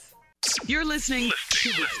this. You're listening to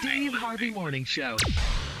the Steve Harvey Morning Show.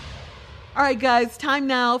 All right, guys, time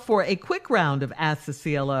now for a quick round of Ask the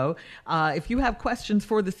CLO. If you have questions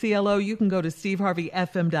for the CLO, you can go to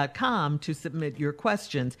steveharveyfm.com to submit your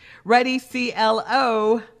questions. Ready,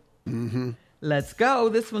 CLO? Let's go.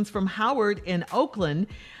 This one's from Howard in Oakland.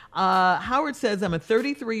 Howard says, I'm a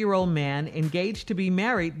 33-year-old man engaged to be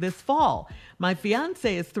married this fall. My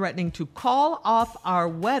fiance is threatening to call off our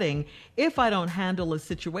wedding if I don't handle a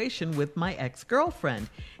situation with my ex-girlfriend.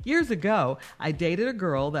 Years ago, I dated a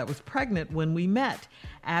girl that was pregnant when we met.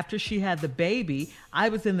 After she had the baby, I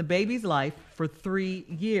was in the baby's life for 3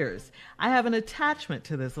 years. I have an attachment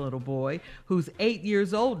to this little boy who's 8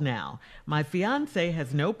 years old now. My fiance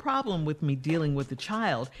has no problem with me dealing with the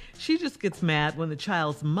child. She just gets mad when the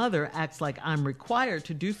child's mother acts like I'm required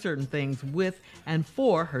to do certain things with and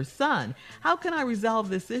for her son. How can I resolve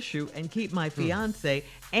this issue and keep my fiance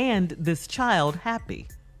and this child happy?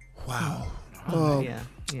 Wow. Yeah.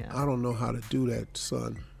 I don't know how to do that,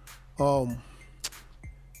 son.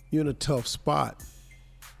 You're in a tough spot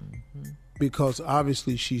because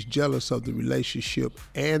obviously she's jealous of the relationship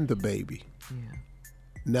and the baby. Yeah.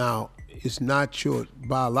 Now, it's not your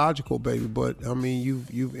biological baby, but I mean,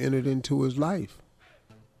 you've entered into his life.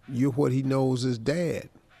 You're what he knows as dad.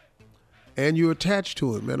 And you're attached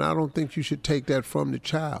to him, and I don't think you should take that from the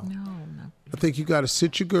child. No. I think you got to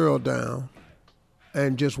sit your girl down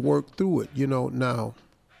and just work through it. You know, now,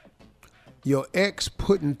 your ex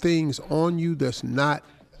putting things on you that's not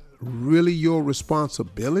really your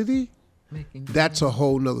responsibility, that's a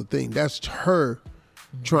whole nother thing. That's her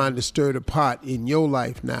trying to stir the pot in your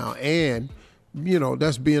life now. And, you know,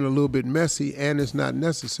 that's being a little bit messy, and it's not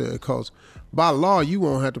necessary because by law, you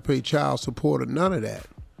won't have to pay child support or none of that.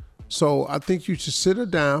 So I think you should sit her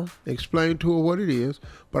down, explain to her what it is,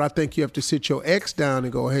 but I think you have to sit your ex down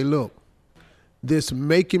and go, hey, look, this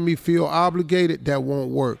making me feel obligated, that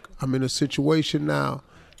won't work. I'm in a situation now.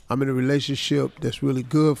 I'm in a relationship that's really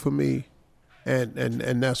good for me, and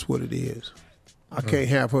that's what it is. I can't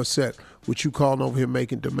have her set with you calling over here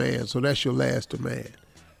making demands, so that's your last demand.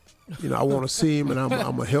 You know, I want to see him, and I'm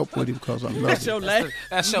going to help with him because I love him. That's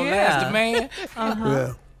your last demand?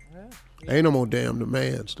 Yeah. Ain't no more damn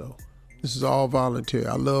demands, though. This is all voluntary.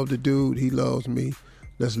 I love the dude. He loves me.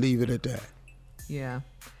 Let's leave it at that. Yeah.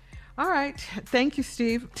 All right. Thank you,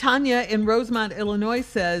 Steve. Tanya in Rosemont, Illinois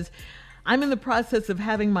says, I'm in the process of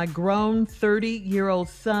having my grown 30-year-old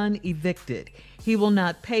son evicted. He will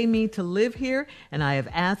not pay me to live here, and I have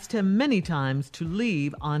asked him many times to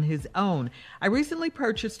leave on his own. I recently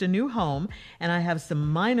purchased a new home, and I have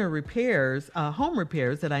some minor repairs, home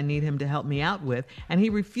repairs that I need him to help me out with, and he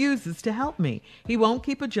refuses to help me. He won't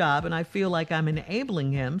keep a job, and I feel like I'm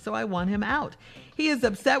enabling him, so I want him out. He is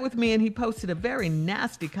upset with me, and he posted a very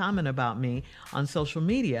nasty comment about me on social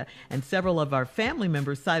media, and several of our family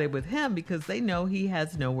members sided with him because they know he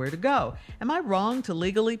has nowhere to go. Am I wrong to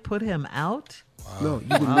legally put him out? No, you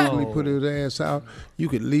can legally put his ass out. You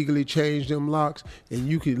can legally change them locks, and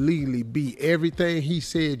you can legally be everything he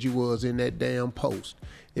said you was in that damn post.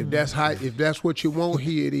 If that's what you want,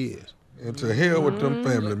 here it is. And to hell with them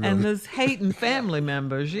family members. And those hating family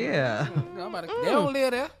members, yeah. They don't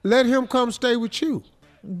live there. Let him come stay with you.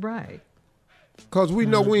 Right. Because we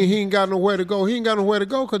know he ain't got nowhere to go. He ain't got nowhere to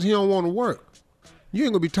go because he don't want to work. You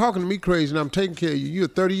ain't going to be talking to me crazy and I'm taking care of you. You a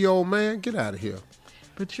 30-year-old man? Get out of here.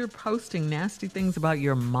 But you're posting nasty things about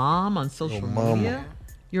your mom on social media?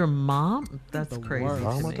 Your mom? That's crazy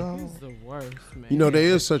to me. He's the worst, man. You know, there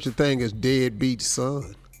is such a thing as deadbeat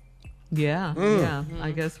son. Yeah.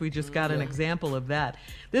 I guess we just got an example of that.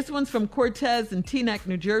 This one's from Cortez in Teaneck,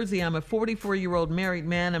 New Jersey. I'm a 44-year-old married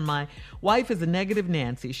man, and my wife is a negative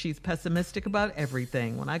Nancy. She's pessimistic about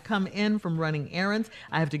everything. When I come in from running errands,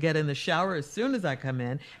 I have to get in the shower as soon as I come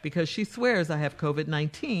in because she swears I have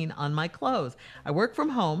COVID-19 on my clothes. I work from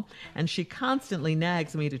home, and she constantly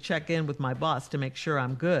nags me to check in with my boss to make sure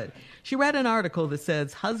I'm good. She read an article that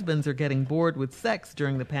says husbands are getting bored with sex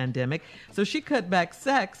during the pandemic, so she cut back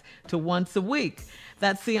sex to once a week.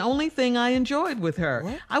 That's the only thing I enjoyed with her.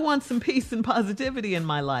 What? I want some peace and positivity in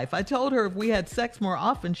my life. I told her if we had sex more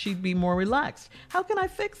often, she'd be more relaxed. How can I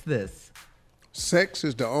fix this? Sex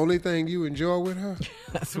is the only thing you enjoy with her?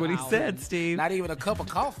 That's what he said, Steve. Not even a cup of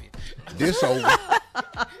coffee. This over.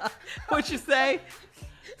 What you say?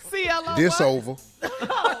 CLO This what? over.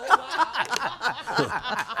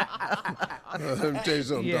 Let me tell you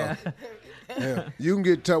something, dog. Yeah. You can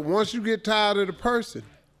get once you get tired of the person,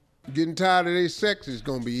 getting tired of their sex is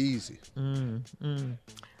going to be easy.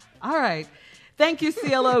 All right. Thank you,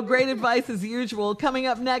 CLO. Great advice as usual. Coming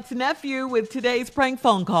up next, Nephew with today's prank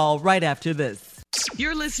phone call right after this.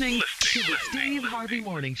 You're listening to the Steve Harvey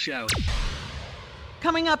Morning Show.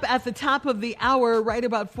 Coming up at the top of the hour, right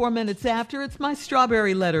about 4 minutes after, it's my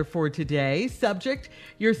strawberry letter for today. Subject,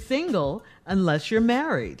 you're single unless you're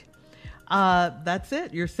married. That's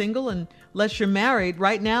it. You're single unless you're married.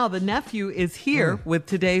 Right now, the nephew is here with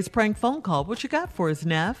today's prank phone call. What you got for us,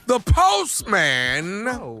 Neff? The postman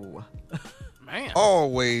Man.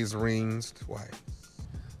 always rings twice.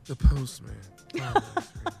 The postman.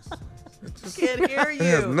 Can't hear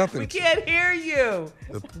you. We can't hear you.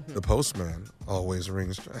 The postman always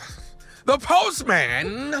rings twice. The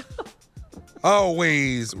postman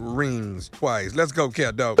always rings twice. Let's go,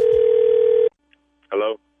 cat dog.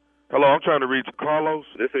 Hello? Hello, I'm trying to reach Carlos.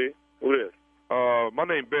 This is? Who this? My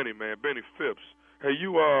name Benny, man. Benny Phipps. Hey,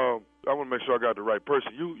 I want to make sure I got the right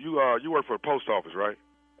person. You work for the post office, right?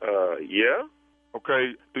 Yeah.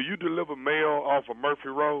 Okay. Do you deliver mail off of Murphy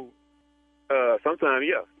Road? Sometimes,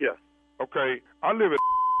 yeah. Okay. I live at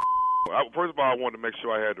first of all, I wanted to make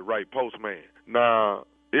sure I had the right postman. Now,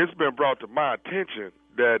 it's been brought to my attention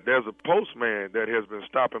that there's a postman that has been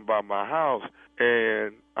stopping by my house,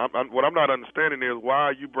 and what I'm not understanding is why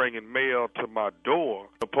are you bringing mail to my door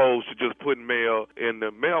opposed to just putting mail in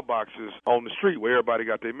the mailboxes on the street where everybody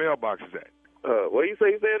got their mailboxes at? What you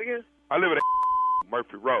say it again? I live at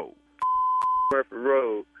Murphy Road. Murphy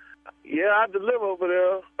Road. Yeah, I deliver over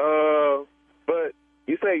there. But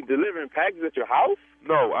you say delivering packages at your house?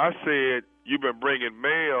 No, I said you've been bringing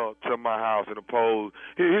mail to my house and opposed.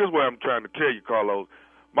 Here's what I'm trying to tell you, Carlos.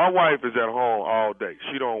 My wife is at home all day.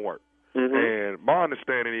 She don't work. Mm-hmm. And my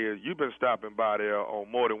understanding is you've been stopping by there on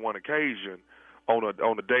more than one occasion on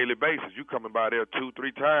a daily basis. You coming by there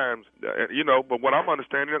 2-3 times, but what I'm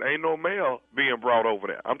understanding is ain't no mail being brought over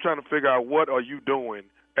there. I'm trying to figure out what are you doing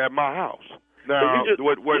at my house. Now,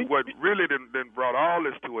 what really done brought all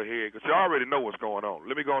this to a head, because you already know what's going on.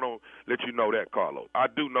 Let me go on and let you know that, Carlos. I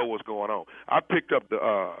do know what's going on. I picked up the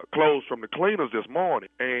clothes from the cleaners this morning,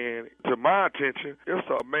 and to my attention, it's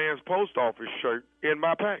a man's post office shirt in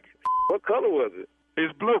my package. What color was it?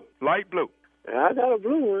 It's blue, light blue. I got a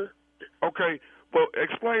blue one. Okay, but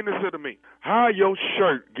explain this to me. How your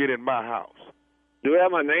shirt get in my house? Do it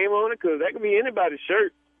have my name on it? Because that could be anybody's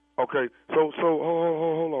shirt. Okay, so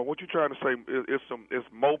hold on. What you trying to say? It's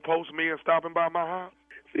more postmen stopping by my house?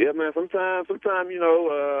 Yeah, man. Sometimes,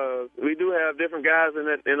 we do have different guys in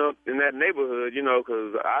that neighborhood,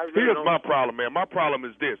 because I really Here's my problem, man. My problem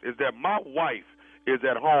is this: is that my wife is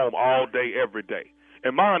at home all day, every day,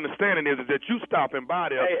 and my understanding is that you stopping by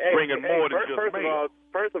there bringing more than just mail.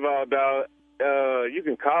 First of all, dog. You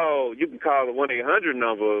can call the 1-800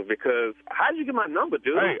 number, because how did you get my number,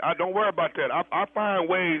 dude? Hey, don't worry about that. I find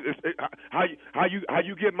ways. How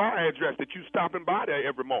you get my address that you stopping by there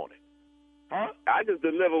every morning? Huh? I just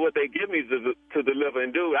deliver what they give me to deliver,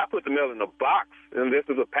 and dude, I put the mail in a box, and this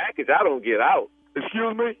is a package I don't get out.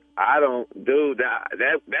 Excuse me? I don't, dude.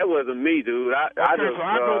 That wasn't me, dude. I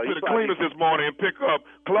go to the cleaners this morning and pick up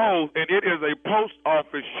clothes, and it is a post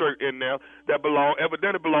office shirt in there that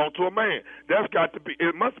evidently belonged to a man. That's got to be.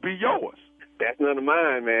 It must be yours. That's none of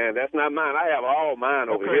mine, man. That's not mine. I have all mine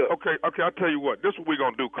over here. Okay. I'll tell you what. This is what we're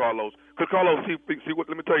gonna do, Carlos. Because Carlos, see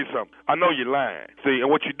what? Let me tell you something. I know you're lying. See,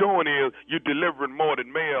 and what you're doing is you're delivering more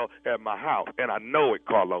than mail at my house, and I know it,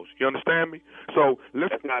 Carlos. You understand me? So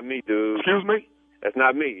listen. That's not me, dude. Excuse me? That's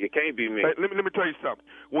not me. It can't be me. Hey, let me tell you something.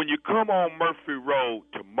 When you come on Murphy Road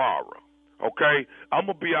tomorrow, okay, I'm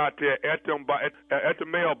gonna be out there at the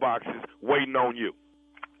mailboxes waiting on you.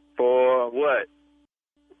 For what?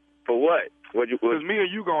 For what? Because me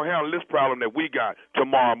and you gonna handle this problem that we got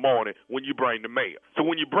tomorrow morning when you bring the mail. So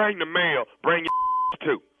when you bring the mail, bring your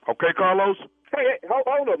too. Okay, Carlos? Hey,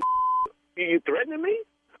 hold up. You threatening me?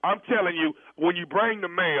 I'm telling you, when you bring the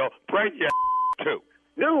mail, bring your too.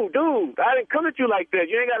 Dude, I didn't come at you like that.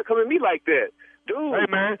 You ain't got to come at me like that. Dude. Hey,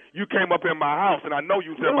 man, you came up in my house, and I know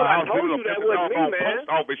you was in my house. I told you that wasn't me, man.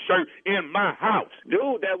 Post office shirt in my house.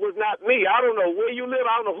 Dude, that was not me. I don't know where you live.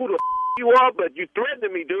 I don't know who the you are, but you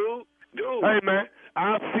threatening me, dude. Hey, man,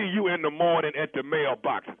 I'll see you in the morning at the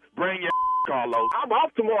mailbox. Bring your Carlos. I'm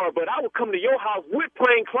off tomorrow, but I will come to your house with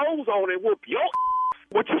plain clothes on and whoop your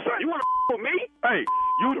What you say? You want to with me? Hey,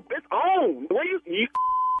 It's on. Where you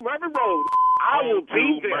Murphy Road. I will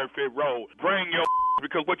be there. Murphy Road. Bring your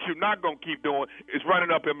because what you're not going to keep doing is running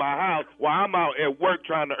up in my house while I'm out at work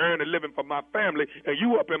trying to earn a living for my family, and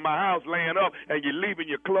you up in my house laying up, and you're leaving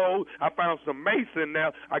your clothes. I found some mace in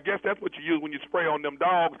there. I guess that's what you use when you spray on them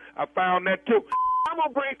dogs. I found that, too. I'm going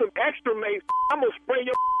to bring some extra mace. I'm going to spray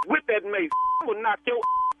your with that mace. I'm going to knock your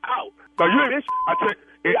out. So I check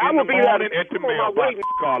in the morning at the mailbox,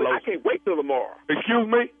 Carlos. I can't wait till tomorrow. Excuse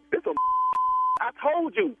me? It's a I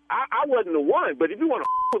told you. I wasn't the one, but if you want to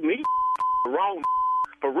with me, wrong.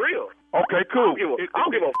 For real. Okay, cool. I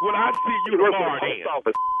don't give a Will I see you tomorrow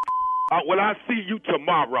then? Will I see you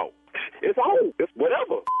tomorrow? It's on. It's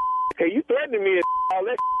whatever. Hey, you threatening me and all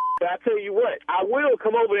that. I tell you what, I will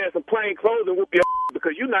come over there in some plain clothes and whoop your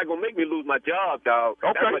because you're not gonna make me lose my job, dog.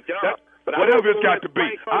 Okay. That's my job. But whatever it's got to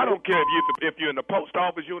be. I don't care if you're in the post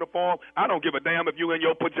office uniform. I don't give a damn if you're in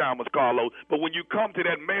your pajamas, Carlos. But when you come to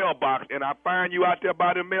that mailbox and I find you out there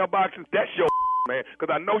by the mailboxes, that's your man. Because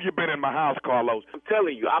I know you've been in my house, Carlos. I'm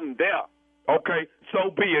telling you, I'm there. Okay, so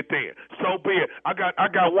be it then. So be it. I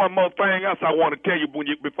got one more thing else I want to tell you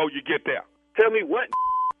before you get there. Tell me what?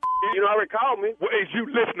 You already called me. Well, is you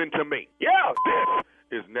listening to me? Yeah.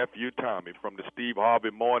 This is Nephew Tommy from the Steve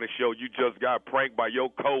Harvey Morning Show. You just got pranked by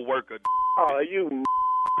your co-worker. Oh, you.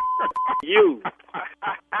 You.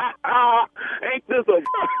 Ain't this a...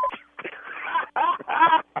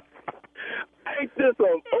 Ain't this a...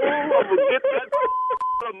 Oh, I'm gonna get that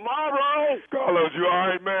tomorrow. Carlos, you all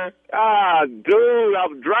right, man? Ah, dude,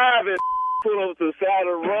 I'm driving. Pull over to the side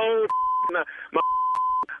of the road.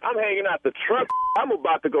 I'm hanging out the truck. I'm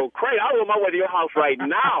about to go crazy. I'm on my way to your house right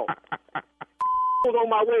now. I was on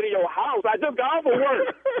my way to your house. I just got off of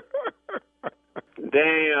work.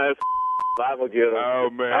 Damn, I'm gonna get him. Oh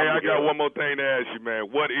man, hey, I got one more thing to ask you,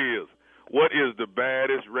 man. What is the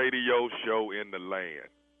baddest radio show in the land?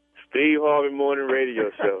 Steve Harvey Morning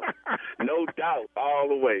Radio Show. No doubt, all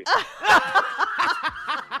the way.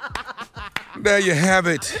 There you have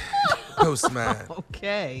it, Postman.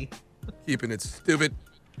 Okay. Keeping it stupid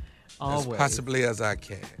always. As possibly as I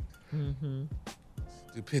can. Mm-hmm.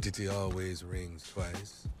 Stupidity always rings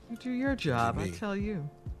twice. You do your job, I tell you.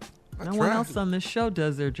 No try. one else on this show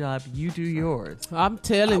does their job. You do yours. I'm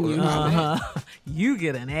telling you. You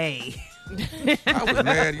get an A. I was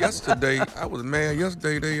mad yesterday.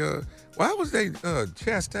 Why was they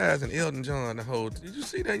chastising Elton John the whole? Did you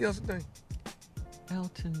see that yesterday?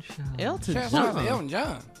 Elton John. Elton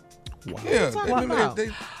John. Wow. Yeah.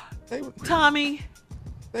 They Tommy.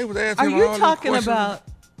 They was asking are him you all talking these about?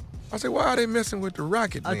 I said, why are they messing with the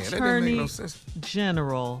Rocket Man? That didn't make no sense.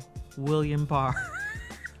 General William Barr.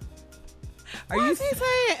 Are you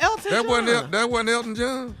saying Elton John? That wasn't Elton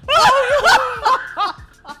John.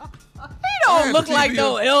 He don't look like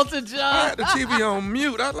no Elton John. I had the TV on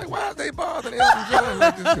mute. I was like, why are they bothering Elton John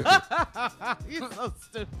like this? You're so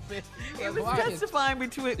stupid. He was testifying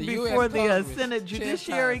before the Senate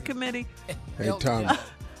Judiciary Committee. Hey, Tommy.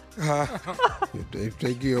 If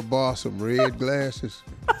they give boss some red glasses,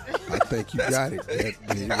 I think you got it.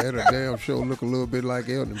 That'll damn sure look a little bit like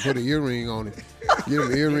Elton. Put an earring on it. Give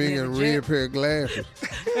him an earring and a red pair of glasses.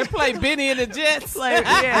 And play Benny and the Jets.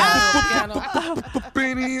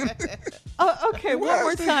 Benny and... Okay, one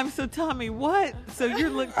more time. So, Tommy, what? So you're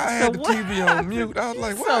looking... I had the TV on mute. I was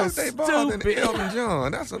like, why is they bothering Elton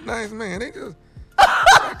John? That's a nice man. They just...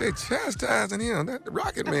 like they chastising him. The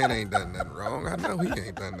Rocket Man ain't done nothing wrong. I know he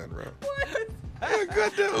ain't done nothing wrong. He's a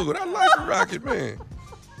good dude. I like the Rocket Man.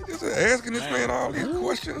 He just asking this man all these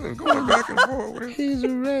questions and going back and forth with him. He's a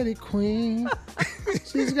ready queen.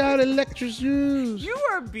 She's got electric shoes. You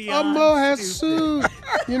are beyond Amo has suit.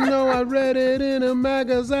 You know I read it in a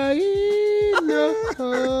magazine. No.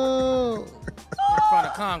 In front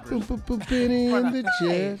of Congress. Benny and the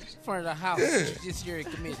Jets. In front of the House Judiciary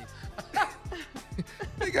Committee.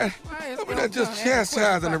 They got over there just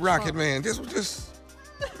chastising the Rocket Man. Just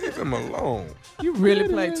leave him alone. You really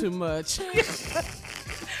play too much.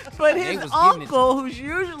 But his uncle, who's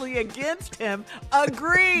usually against him,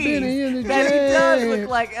 agrees that he does look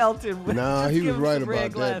like Elton. Nah, he was right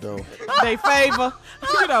about that, though. They favor.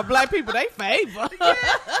 You know, black people, they favor.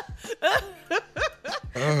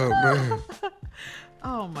 Oh, man.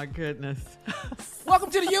 Oh, my goodness.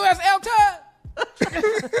 Welcome to the U.S. Elton.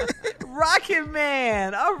 Rocket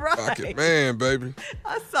Man. All right. Rocket Man, baby.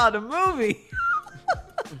 I saw the movie.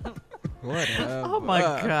 Whatever. Oh, my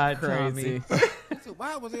God, crazy. Tommy.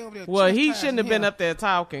 Why was he over there? Well, he shouldn't have been up there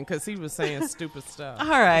talking because he was saying stupid stuff. All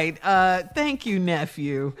right. Thank you,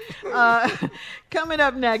 nephew. Coming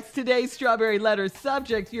up next, today's Strawberry Letter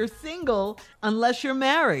subject, you're single unless you're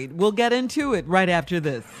married. We'll get into it right after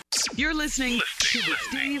this. You're listening to the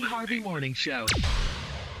Steve Harvey Morning Show.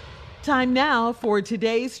 Time now for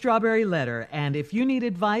today's Strawberry Letter. And if you need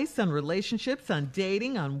advice on relationships, on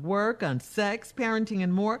dating, on work, on sex, parenting,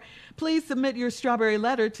 and more, please submit your Strawberry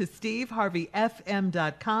Letter to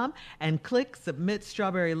steveharveyfm.com and click Submit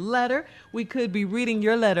Strawberry Letter. We could be reading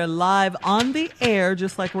your letter live on the air,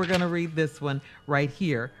 just like we're going to read this one right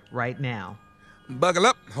here, right now. Buckle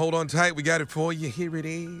up. Hold on tight. We got it for you. Here it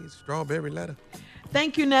is. Strawberry Letter.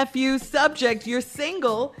 Thank you, nephew. Subject, you're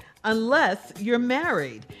single unless you're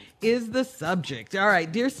married. Is the subject. All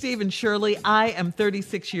right, dear Steve and Shirley, I am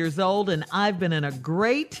 36 years old and I've been in a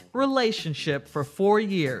great relationship for 4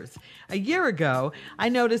 years. A year ago, I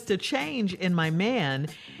noticed a change in my man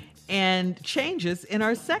and changes in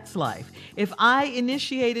our sex life. If I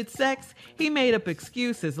initiated sex, he made up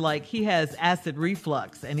excuses like he has acid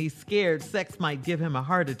reflux and he's scared sex might give him a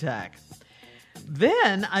heart attack.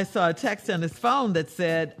 Then I saw a text on his phone that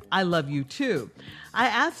said, "I love you too." I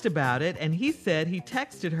asked about it, and he said he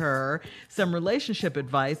texted her some relationship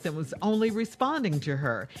advice and was only responding to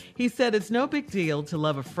her. He said it's no big deal to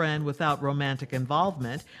love a friend without romantic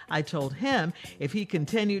involvement. I told him if he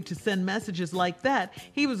continued to send messages like that,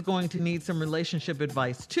 he was going to need some relationship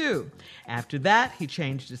advice too. After that, he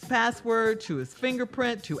changed his password to his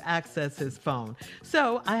fingerprint to access his phone.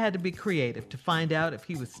 So I had to be creative to find out if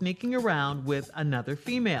he was sneaking around with another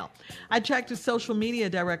female. I checked his social media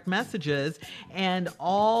direct messages, and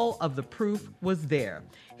all of the proof was there.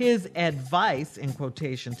 His advice, in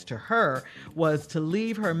quotations, to her was to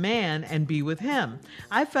leave her man and be with him.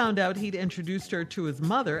 I found out he'd introduced her to his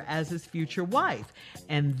mother as his future wife,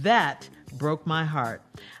 and that broke my heart.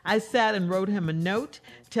 I sat and wrote him a note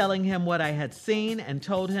telling him what I had seen and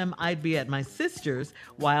told him I'd be at my sister's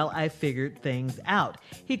while I figured things out.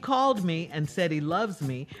 He called me and said he loves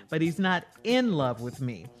me, but he's not in love with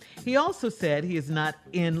me. He also said he is not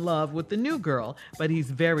in love with the new girl, but he's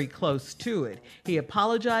very close to it. He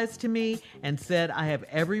apologized to me and said I have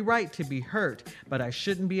every right to be hurt, but I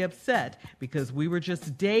shouldn't be upset because we were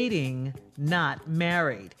just dating, not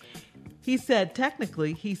married. He said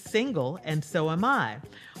technically he's single and so am I.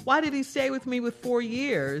 Why did he stay with me with 4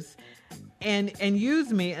 years and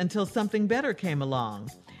use me until something better came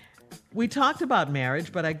along? We talked about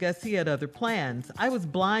marriage, but I guess he had other plans. I was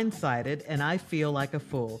blindsided and I feel like a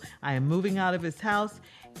fool. I am moving out of his house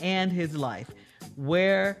and his life.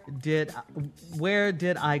 Where did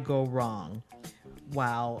I go wrong?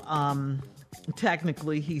 Wow.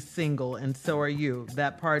 Technically, he's single, and so are you.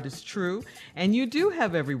 That part is true, and you do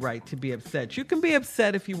have every right to be upset. You can be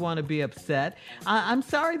upset if you want to be upset. I'm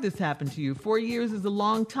sorry this happened to you. 4 years is a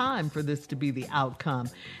long time for this to be the outcome.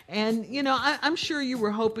 And, you know, I'm sure you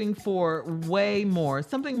were hoping for way more,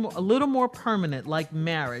 something a little more permanent, like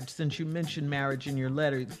marriage, since you mentioned marriage in your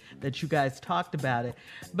letter that you guys talked about it.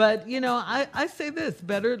 But, you know, I say this,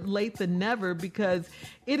 better late than never, because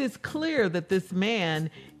it is clear that this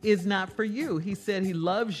man is not for you. He said he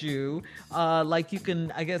loves you, like you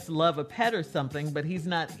can, I guess, love a pet or something, but he's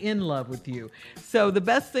not in love with you. So the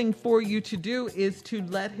best thing for you to do is to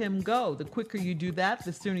let him go. The quicker you do that,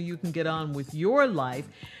 the sooner you can get on with your life.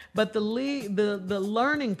 But the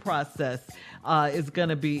learning process is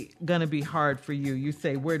gonna be hard for you. You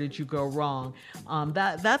say, where did you go wrong?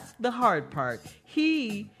 That's the hard part.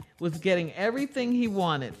 He was getting everything he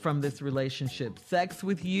wanted from this relationship. Sex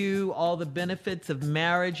with you, all the benefits of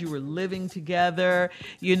marriage, you were living together,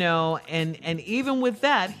 you know, and even with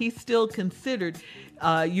that, he still considered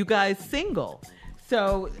you guys single.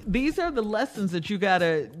 So these are the lessons that you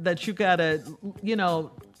gotta, you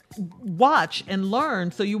know, watch and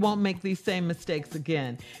learn so you won't make these same mistakes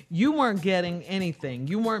again. You weren't getting anything.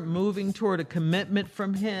 You weren't moving toward a commitment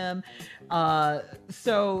from him.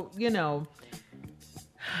 So, you know,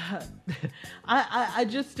 I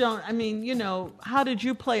just don't, I mean, you know, how did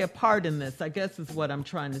you play a part in this? I guess is what I'm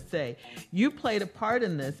trying to say. You played a part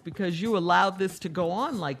in this because you allowed this to go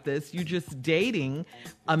on like this. You just dating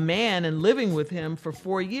a man and living with him for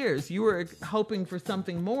 4 years. You were hoping for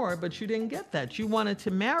something more, but you didn't get that. You wanted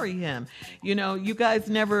to marry him. You know, you guys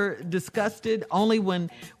never discussed it, only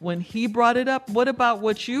when he brought it up. What about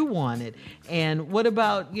what you wanted? And what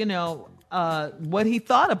about, you know, what he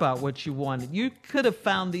thought about what you wanted? You could have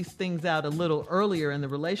found these things out a little earlier in the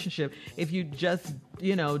relationship if you just,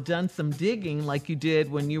 you know, done some digging like you did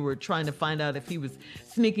when you were trying to find out if he was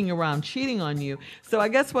sneaking around cheating on you. So I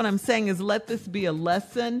guess what I'm saying is let this be a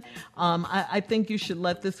lesson. I think you should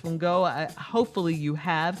let this one go. Hopefully you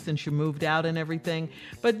have, since you moved out and everything.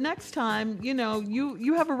 But next time, you know,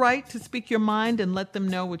 you have a right to speak your mind and let them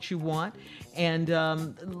know what you want. And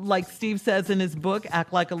like Steve says in his book,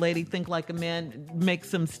 Act Like a Lady, Think Like a Man, make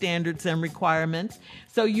some standards and requirements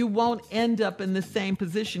so you won't end up in the same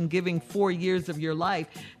position giving 4 years of your life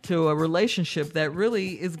to a relationship that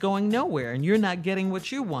really is going nowhere and you're not getting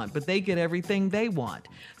what you want, but they get everything they want.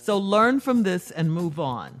 So learn from this and move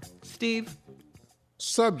on. Steve?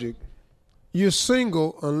 Subject, you're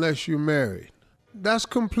single unless you're married. That's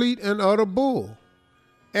complete and utter bull.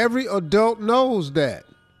 Every adult knows that.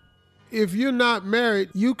 If you're not married,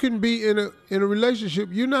 you can be in a relationship.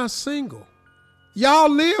 You're not single. Y'all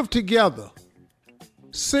live together.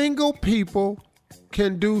 Single people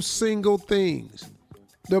can do single things.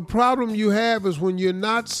 The problem you have is when you're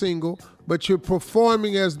not single, but you're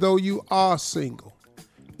performing as though you are single.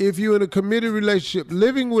 If you're in a committed relationship,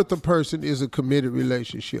 living with a person is a committed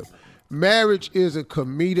relationship. marriage is a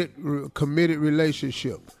committed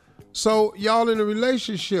relationship. So y'all in a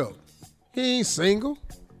relationship. He ain't single.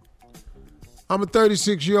 I'm a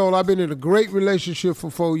 36-year-old. I've been in a great relationship for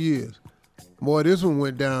 4 years. Boy, this one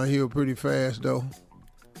went downhill pretty fast, though.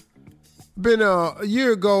 Been a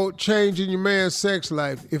year ago, changing your man's sex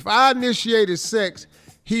life. If I initiated sex,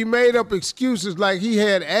 he made up excuses like he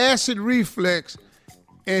had acid reflux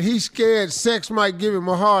and he's scared sex might give him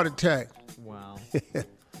a heart attack. Wow.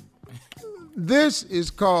 This is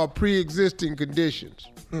called pre-existing conditions.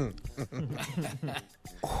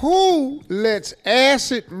 Who lets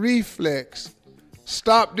acid reflux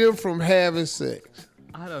stop them from having sex?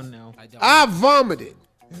 I don't know. I vomited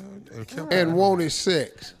and wanted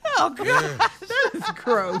sex. Oh, God. That is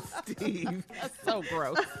gross, Steve. That's so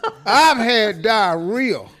gross. I've had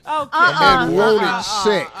diarrhea and wanted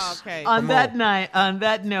sex. Okay. On that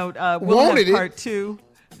note, we'll Wanted have it. part 2.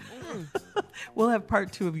 We'll have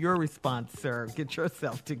part 2 of your response, sir. Get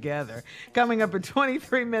yourself together. Coming up at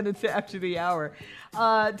 23 minutes after the hour.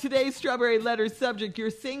 Today's Strawberry Letter subject, you're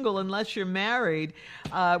single unless you're married.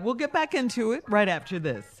 We'll get back into it right after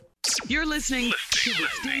this. You're listening to the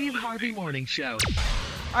Steve Harvey Morning Show.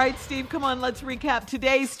 All right, Steve, come on. Let's recap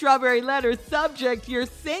today's Strawberry Letter subject. You're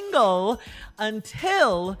single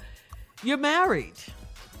until you're married.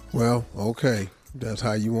 Well, okay. That's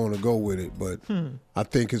how you want to go with it, but I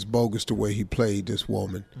think it's bogus the way he played this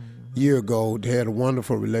woman. Year ago, they had a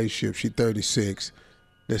wonderful relationship. She's 36.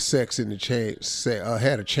 The sex in the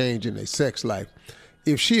had a change in their sex life.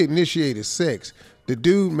 If she initiated sex, the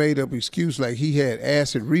dude made up excuse like he had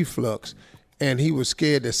acid reflux and he was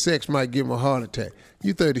scared that sex might give him a heart attack.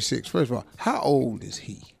 You 36. First of all, how old is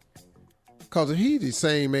he? Because if he's the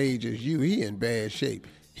same age as you, he in bad shape.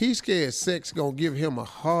 He's scared sex gonna give him a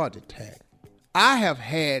heart attack. I have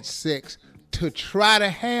had sex to try to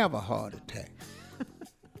have a heart attack.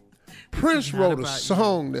 Prince wrote a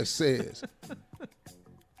song that says,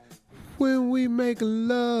 when we make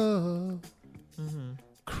love,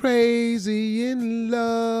 crazy in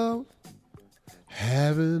love,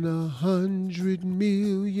 having 100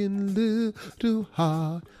 million little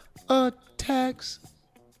heart attacks,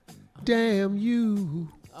 damn you.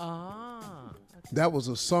 That was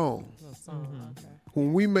a song. Okay.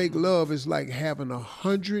 When we make love, it's like having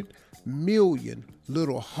 100 million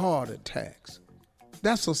little heart attacks.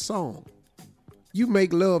 That's a song. You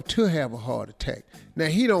make love to have a heart attack. Now,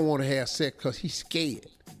 he don't want to have sex because he's scared.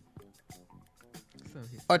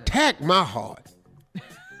 Attack my heart.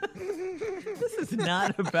 This is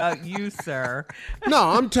not about you, sir. No,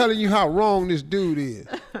 I'm telling you how wrong this dude is.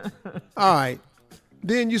 All right.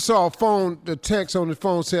 Then you saw the text on the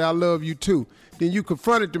phone say, I love you too. Then you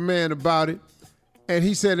confronted the man about it. And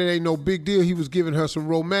he said it ain't no big deal. He was giving her some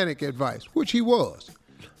romantic advice, which he was.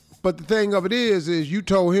 But the thing of it is you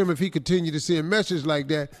told him if he continued to send messages like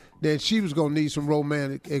that, then she was going to need some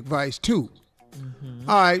romantic advice too.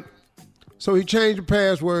 All right. So he changed the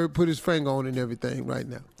password, put his finger on it and everything right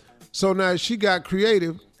now. So now she got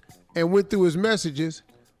creative and went through his messages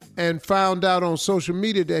and found out on social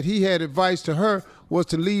media that he had advice to her was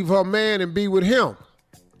to leave her man and be with him.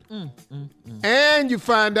 And you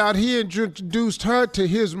find out he introduced her to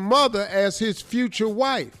his mother as his future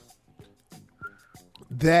wife.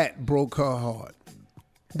 That broke her heart.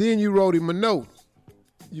 Then you wrote him a note.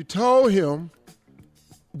 You told him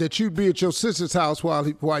that you'd be at your sister's house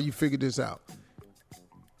while you figured this out.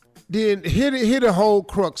 Then hit the whole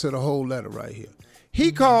crux of the whole letter right here.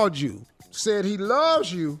 He called you, said he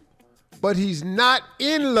loves you, but he's not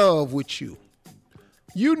in love with you.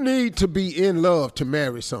 You need to be in love to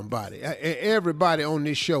marry somebody. Everybody on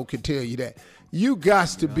this show can tell you that. You got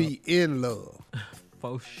to be in love.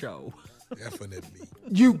 For sure. Definitely.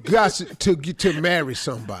 You got to get to marry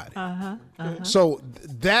somebody. So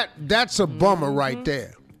that's a bummer right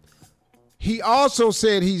there. He also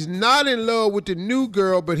said he's not in love with the new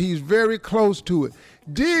girl, but he's very close to it.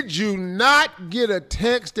 Did you not get a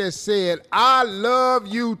text that said, I love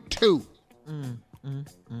you too?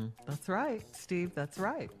 That's right, Steve. That's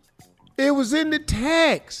right. It was in the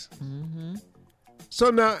text. So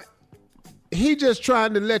now, he just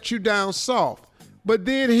trying to let you down soft. But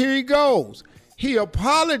then here he goes. He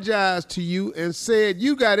apologized to you and said,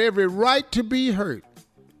 you got every right to be hurt.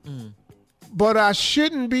 But I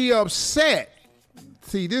shouldn't be upset.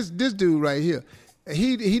 See, this dude right here,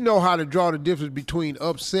 he know how to draw the difference between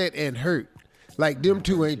upset and hurt. Like them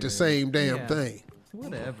two ain't the same damn thing.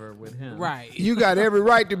 Whatever with him. Right. You got every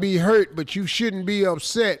right to be hurt, but you shouldn't be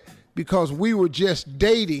upset because we were just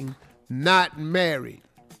dating, not married.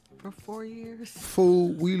 For 4 years.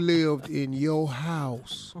 Fool, we lived in your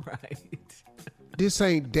house. Right. This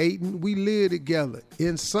ain't dating. We live together.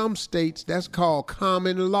 In some states, that's called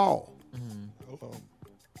common law.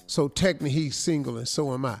 So technically, he's single and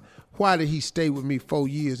so am I. Why did he stay with me 4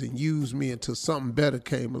 years and use me until something better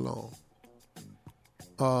came along?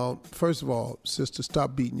 First of all, sister,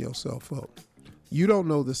 stop beating yourself up. You don't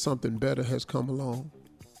know that something better has come along.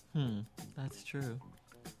 That's true.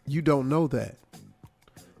 You don't know that.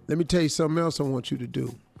 Let me tell you something else I want you to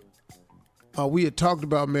do. We had talked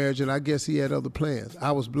about marriage, and I guess he had other plans.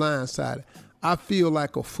 I was blindsided. I feel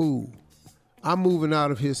like a fool. I'm moving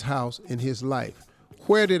out of his house in his life.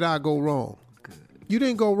 Where did I go wrong? You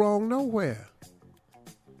didn't go wrong nowhere.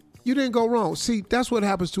 You didn't go wrong. See, that's what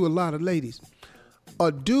happens to a lot of ladies.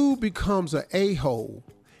 A dude becomes an a-hole,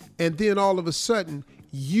 and then all of a sudden,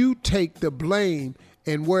 you take the blame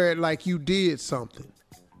and wear it like you did something.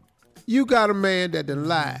 You got a man that done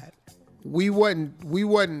lied. We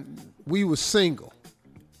was single.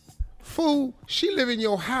 Fool, she live in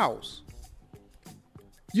your house.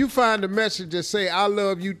 You find a message that say, I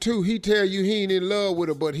love you too. He tell you he ain't in love with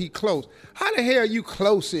her, but he close. How the hell you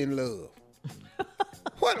close in love?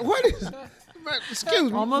 What is,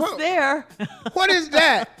 excuse me. Almost there. What is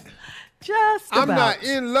that? Just about. I'm not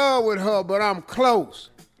in love with her, but I'm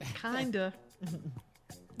close. Kinda.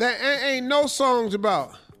 That ain't no songs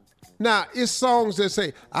about. Now, it's songs that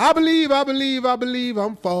say, I believe,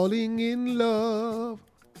 I'm falling in love.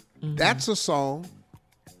 That's a song.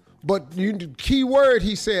 But the key word,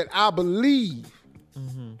 he said, I believe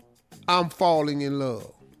I'm falling in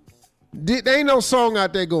love. There ain't no song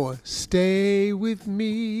out there going, stay with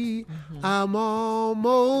me, I'm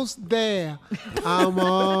almost there. I'm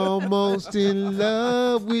almost in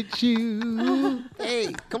love with you.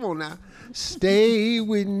 Hey, come on now. Stay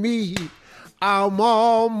with me. I'm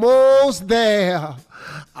almost there.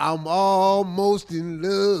 I'm almost in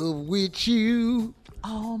love with you.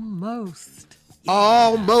 Almost. Yeah.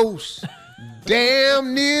 Almost.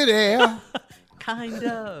 Damn near there. Kind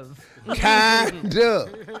of. Kind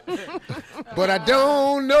of. But I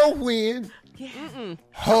don't know when. Yeah.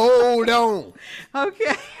 Hold on.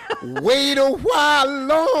 Okay. Wait a while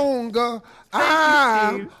longer.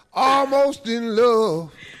 I'm almost in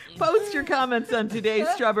love. Post your comments on today's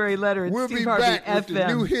Strawberry Letter at We'll Steve be Harvey back FM. with the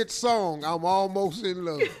new hit song, I'm Almost in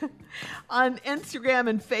Love. On Instagram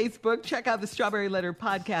and Facebook, check out the Strawberry Letter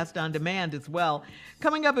podcast on demand as well.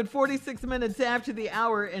 Coming up at 46 minutes after the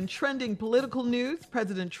hour in trending political news,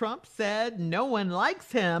 President Trump said no one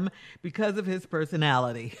likes him because of his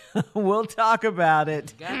personality. We'll talk about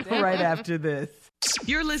it right after this.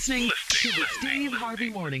 You're listening to the Steve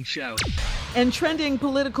Harvey Morning Show. In trending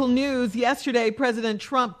political news, yesterday, President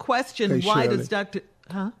Trump questioned why Shirley. does Dr.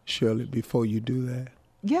 Shirley, before you do that,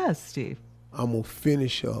 Yes, Steve. I'm going to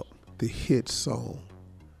finish up the hit song,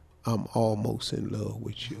 I'm Almost in Love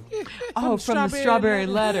with You. Oh, from the Strawberry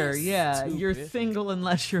Letter. Stupid. Yeah, you're single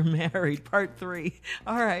unless you're married. Part 3.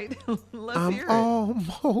 All right, let's I'm hear it.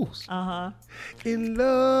 almost in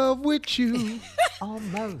love with you.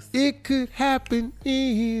 Almost. It could happen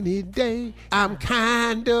any day. I'm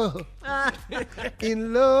kind of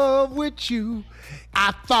in love with you.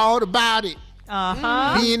 I thought about it.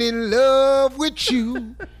 Being in love with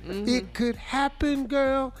you. It could happen,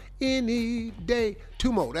 girl, any day.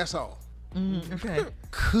 2 more, that's all. Okay.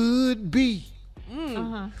 Could be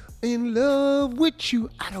in love with you.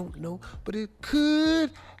 I don't know, but it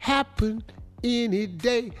could happen any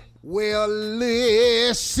day. Well,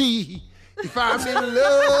 let's see if I'm in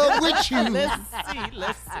love with you.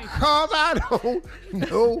 Let's see. 'Cause I don't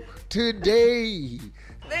know today.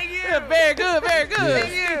 Thank you. Very good.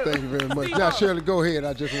 Thank you very much. Now, Shirley, go ahead.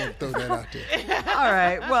 I just want to throw that out there. All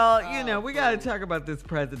right. Well, we got to talk about this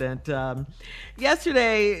president.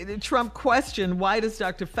 Yesterday, Trump questioned why does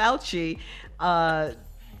Dr. Fauci,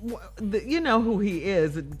 you know who he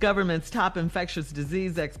is, the government's top infectious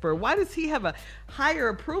disease expert, why does he have a higher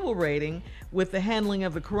approval rating with the handling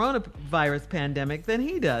of the coronavirus pandemic than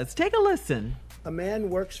he does? Take a listen. A man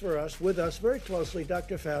works with us very closely,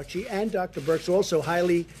 Dr. Fauci and Dr. Birx, also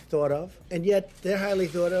highly thought of, and yet they're highly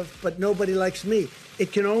thought of, but nobody likes me.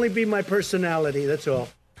 It can only be my personality, that's all.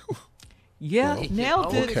 Yeah, Well,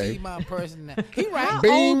 nailed it. okay. My personality. He right. How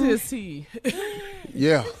Bing. old is he?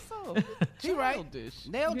 Yeah. He right.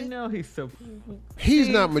 Nailed You it. know he's so... He's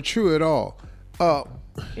not mature at all.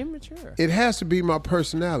 Immature. It has to be my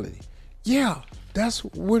personality. Yeah, that's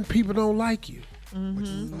when people don't like you.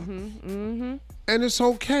 And it's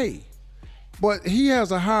okay. But he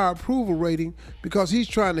has a higher approval rating because he's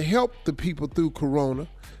trying to help the people through Corona.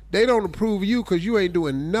 They don't approve you because you ain't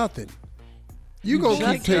doing nothing. You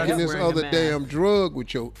gonna keep taking this other damn drug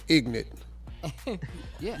with your ignorant.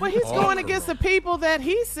 Yeah. Well, he's going against the people that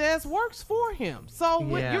he says works for him. So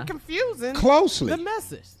you're confusing closely the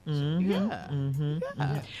message.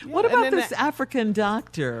 Yeah. What about this African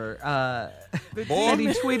doctor that he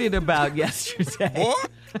tweeted about yesterday?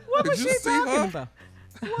 What was she talking about?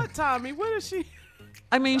 What, Tommy? What is she?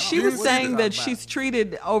 I mean, she was saying that she's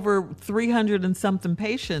treated over 300 and something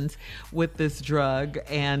patients with this drug,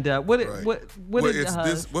 and what's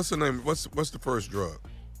the name? What's the first drug?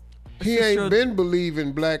 He ain't been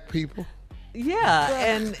believing black people.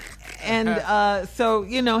 Yeah, and so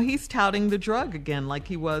he's touting the drug again like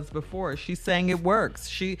he was before. She's saying it works.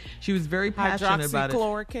 She was very passionate about it.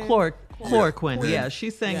 Chloroquine. Yeah,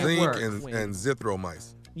 she's saying it works. Zinc and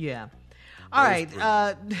zithromycin. Yeah. All right.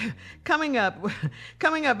 Coming up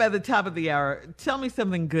at the top of the hour, tell me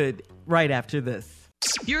something good right after this.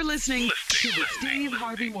 You're listening to the Steve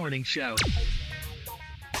Harvey Morning Show.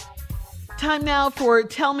 Time now for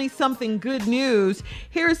Tell Me Something Good News.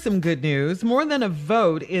 Here's some good news. More Than a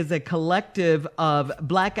Vote is a collective of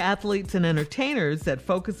black athletes and entertainers that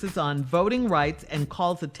focuses on voting rights and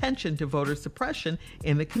calls attention to voter suppression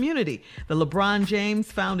in the community. The LeBron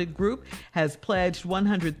James founded group has pledged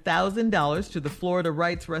 $100,000 to the Florida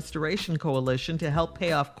Rights Restoration Coalition to help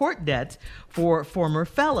pay off court debts for former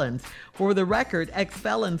felons. For the record,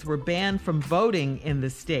 ex-felons were banned from voting in the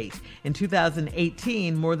state. In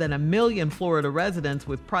 2018, more than 1 million Florida residents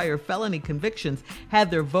with prior felony convictions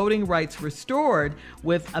had their voting rights restored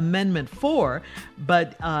with Amendment 4,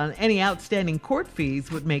 but any outstanding court fees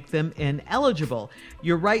would make them ineligible.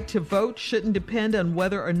 Your right to vote shouldn't depend on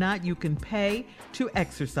whether or not you can pay to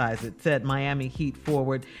exercise it, said Miami Heat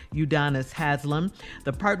forward Udonis Haslem.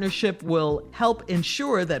 The partnership will help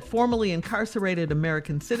ensure that formerly incarcerated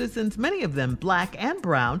American citizens, many of them black and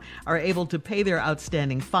brown, are able to pay their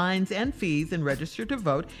outstanding fines and fees and register to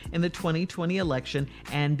vote in the 2020 election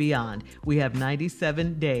and beyond. We have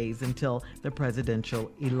 97 days until the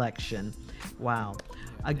presidential election. Wow.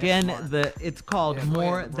 Again, it's called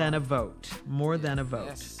More Than a Vote. More Than a Vote.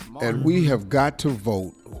 Yes, and we have got to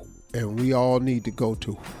vote. And we all need to go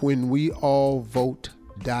to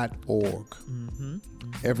whenweallvote.org.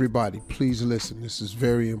 Everybody, please listen. This is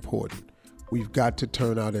very important. We've got to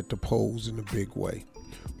turn out at the polls in a big way.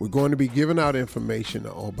 We're going to be giving out information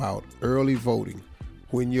about early voting,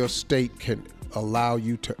 when your state can allow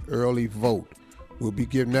you to early vote. We'll be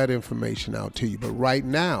giving that information out to you. But right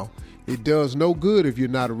now, it does no good if you're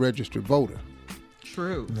not a registered voter.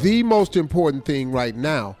 True. The most important thing right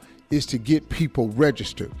now is to get people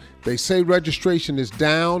registered. They say registration is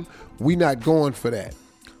down. We're not going for that.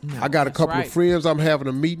 No, I got a couple of friends I'm having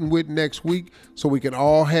a meeting with next week so we can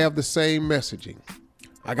all have the same messaging.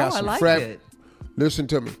 I got some it. Listen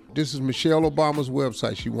to me. This is Michelle Obama's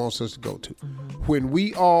website she wants us to go to.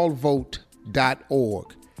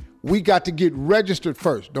 Whenweallvote.org. We got to get registered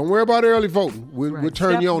first. Don't worry about early voting. We'll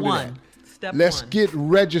turn you on to that. Let's get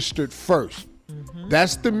registered first.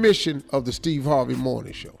 That's the mission of the Steve Harvey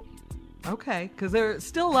Morning Show. Okay, because there are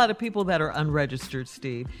still a lot of people that are unregistered,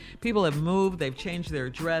 Steve. People have moved, they've changed their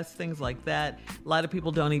address, things like that. A lot of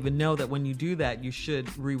people don't even know that when you do that, you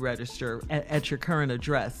should re-register at your current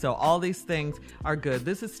address. So all these things are good.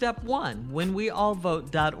 This is step one,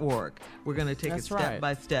 whenweallvote.org. We're going to take it step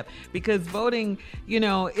by step. Because voting,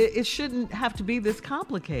 it shouldn't have to be this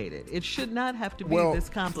complicated. It should not have to be this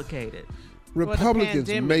complicated.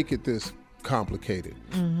 Republicans make it this complicated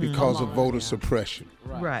because of voter suppression.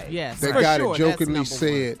 Right. Yes. That guy that jokingly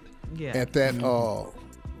said at that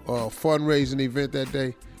fundraising event that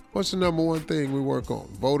day, what's the number one thing we work on?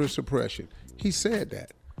 Voter suppression. He said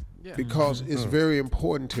that because it's very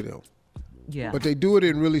important to them. Yeah. But they do it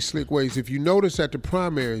in really slick ways. If you notice at the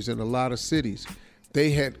primaries in a lot of cities, they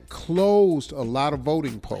had closed a lot of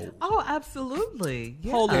voting polls. Oh, absolutely.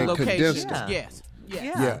 Yeah. Polling locations. Yes.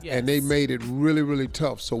 Yes. And they made it really, really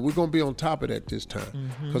tough. So we're going to be on top of that this time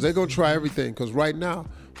because they're going to try everything. Because right now,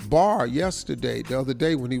 Barr the other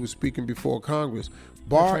day when he was speaking before Congress,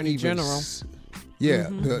 Barr Attorney General.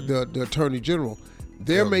 The Attorney General,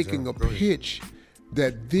 they're making a pitch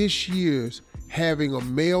that this year's having a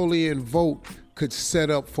mail-in vote could set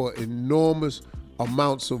up for enormous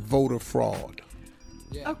amounts of voter fraud.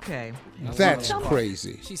 Yeah. Okay. That's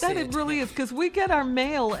crazy. That it really is, because we get our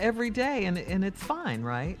mail every day, and it's fine,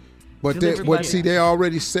 right? But they're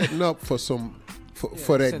already setting up for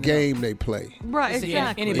for that game they play. Right,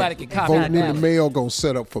 exactly. Anybody can copy voting in the mail gonna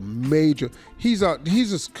set up for major. He's a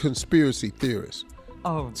conspiracy theorist.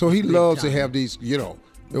 Oh, so he loves to have these.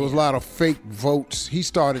 There was a lot of fake votes. He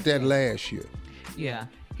started that last year. Yeah.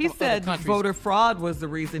 He said countries. voter fraud was the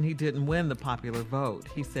reason he didn't win the popular vote.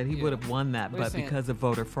 He said he would have won that, but because of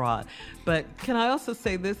voter fraud. But can I also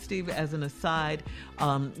say this, Steve, as an aside?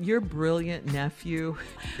 Your brilliant nephew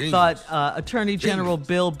thought Attorney General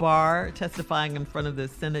Bill Barr, testifying in front of the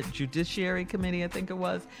Senate Judiciary Committee, I think it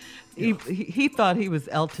was, he thought he was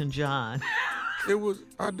Elton John.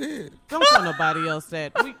 I did. Don't tell nobody else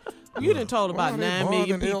that. You done told about 9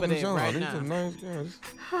 million people that right now. Nice guys.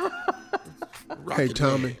 Hey,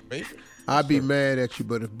 Tommy, I'd be mad at you,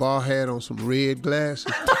 but if Barr had on some red glasses.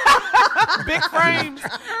 Big frames.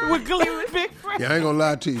 With big frames. Yeah, I ain't gonna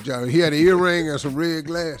lie to you, John. He had an earring and some red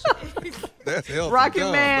glasses. That's healthy. Rocket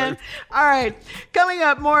Man. Baby. All right. Coming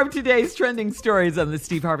up, more of today's trending stories on the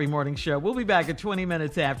Steve Harvey Morning Show. We'll be back at 20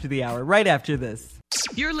 minutes after the hour, right after this.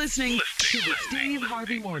 You're listening to the Steve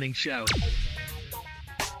Harvey Morning Show.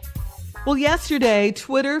 Well, yesterday,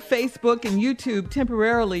 Twitter, Facebook, and YouTube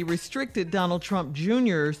temporarily restricted Donald Trump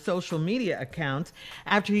Jr.'s social media accounts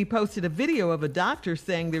after he posted a video of a doctor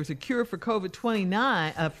saying there's a cure for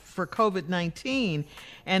COVID-19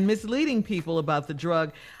 and misleading people about the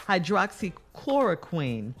drug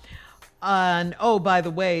hydroxychloroquine. And by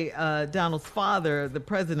the way, Donald's father, the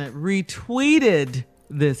president, retweeted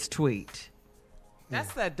this tweet.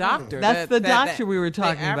 That's that doctor. That's the doctor we were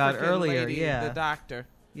talking about earlier. Lady, yeah, the doctor.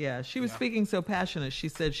 Yeah, she was speaking so passionate. She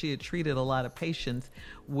said she had treated a lot of patients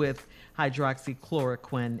with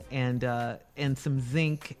hydroxychloroquine and some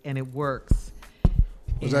zinc, and it works.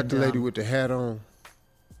 Was that the lady with the hat on?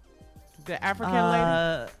 The African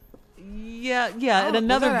lady? Yeah. In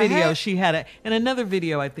another video, she had in another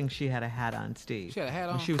video, I think she had a hat on, Steve. She had a hat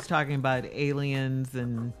on. When she was talking about aliens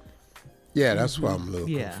and. Yeah, that's why I'm a little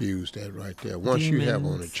confused at right there. Once you have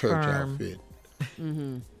on a church outfit.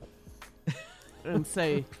 Mm-hmm. And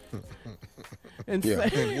say. And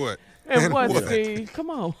what? And what, Steve? Come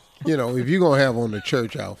on. You know, if you're going to have on the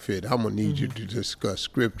church outfit, I'm going to need you to discuss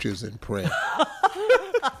scriptures and prayer.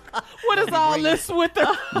 What is all this with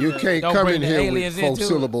the... You can't come in here with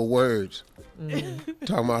 4-syllable words.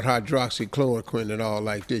 Talking about hydroxychloroquine and all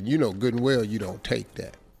like that. You know good and well you don't take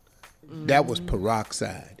that. That was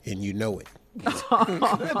peroxide, and you know it.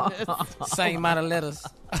 Same amount of letters.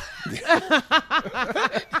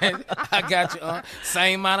 I got you.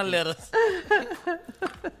 Same amount of letters.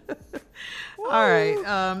 All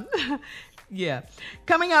right. Yeah.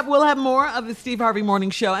 Coming up, we'll have more of the Steve Harvey Morning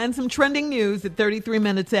Show and some trending news at 33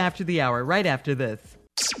 minutes after the hour, right after this.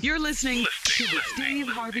 You're listening to the Steve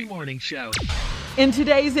Harvey Morning Show. In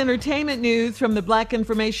today's entertainment news from the Black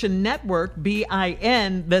Information Network,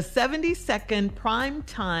 BIN, the 72nd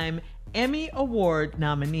Primetime Emmy Award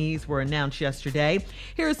nominees were announced yesterday.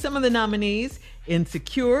 Here are some of the nominees: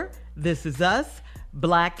 Insecure, This Is Us,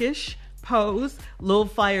 Blackish, Pose, Little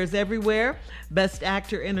Fires Everywhere. Best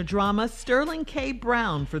Actor in a Drama, Sterling K.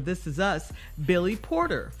 Brown for This Is Us, Billy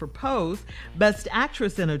Porter for Pose. Best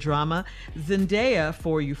Actress in a Drama, Zendaya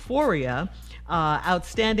for Euphoria.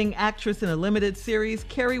 Outstanding Actress in a Limited Series,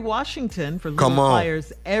 Kerry Washington for Little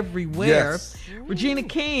Fires Everywhere. Yes. Regina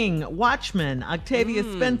King, Watchmen. Octavia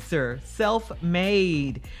Spencer,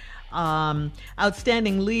 Self-Made.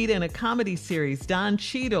 Outstanding Lead in a Comedy Series, Don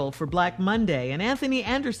Cheadle for Black Monday, and Anthony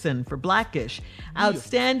Anderson for Blackish.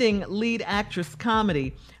 Outstanding Lead Actress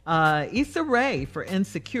Comedy, Issa Rae for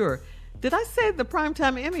Insecure. Did I say the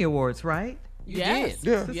Primetime Emmy Awards, right? Yes.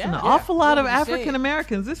 This is an awful lot of African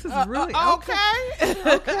Americans. This is really okay.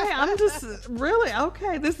 Okay, I'm just really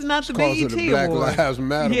okay. This is not the BET of the Black Award. Lives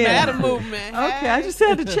Matter. Matter movement. Okay, I just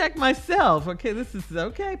had to check myself. Okay, this is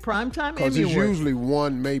okay. Primetime Because Emmy it's Awards. usually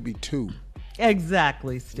one, maybe two.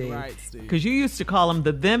 Exactly, Steve. Right, Steve. Because you used to call them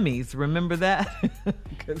the Themmies. Remember that?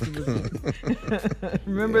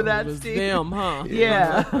 Remember that, It was Steve? them, huh?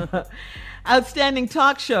 Yeah. Outstanding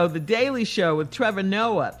Talk Show, The Daily Show with Trevor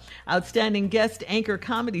Noah. Outstanding Guest Anchor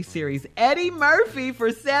Comedy Series, Eddie Murphy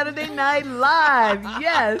for Saturday Night Live.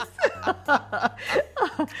 Yes.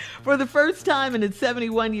 For the first time in its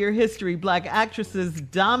 71-year history, Black actresses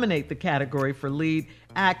dominate the category for lead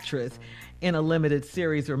actress in a limited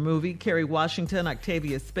series or movie. Kerry Washington,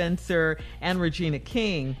 Octavia Spencer, and Regina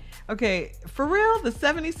King. Okay, for real, the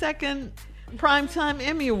 72nd Primetime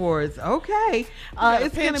Emmy Awards. Okay,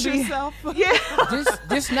 it's going to be yourself. Yeah.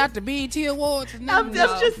 This not the BET Awards. I'm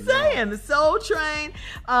just saying, the Soul Train.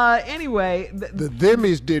 Anyway, The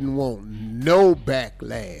Themmies didn't want no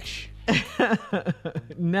backlash.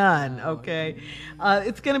 none. Okay,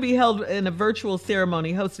 it's going to be held in a virtual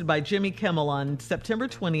ceremony hosted by Jimmy Kimmel on September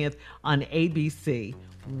 20th on ABC.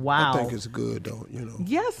 Wow. I think it's good, though, you know.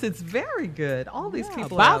 Yes, it's very good. All these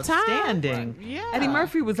people about are outstanding. time. Yeah. Eddie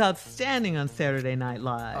Murphy was outstanding on Saturday Night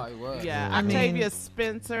Live. Oh, he was. Yeah, I mean, Octavia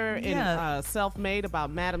Spencer in Self-Made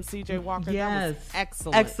about Madam C.J. Walker. That was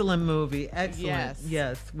excellent. Excellent movie. Excellent.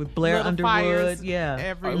 Yes. With Blair Little Underwood. Fires Yeah.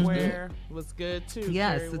 Everywhere was good, too.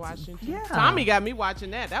 Yes. Kerry Washington. Yeah. Tommy got me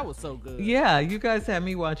watching that. That was so good. Yeah, you guys had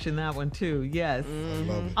me watching that one, too. Yes.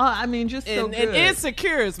 I mean, just so good. And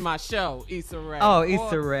Insecure is my show, Issa Rae. Oh,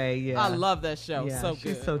 Issa Rae, yeah. I love that show. Yeah, so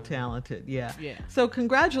she's good. so talented. Yeah. Yeah. So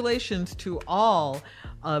congratulations to all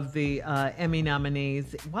of the Emmy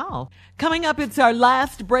nominees. Wow. Coming up, it's our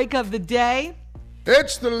last break of the day.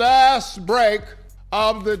 It's the last break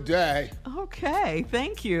of the day. Okay,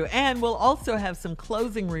 thank you. And we'll also have some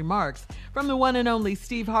closing remarks from the one and only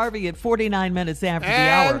Steve Harvey at 49 minutes after the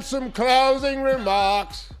hour. And some closing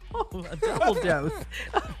remarks. Oh, a double dose.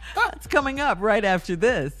 That's coming up right after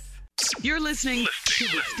this. You're listening to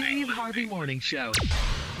the Steve Harvey Morning Show.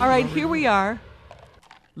 All right, here we are.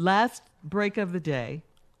 Last break of the day.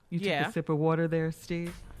 You took Yeah. a sip of water there,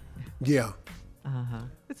 Steve? Yeah.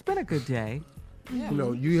 It's been a good day. You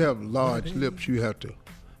know, you have large lips. You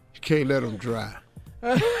can't let them dry.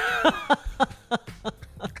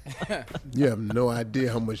 You have no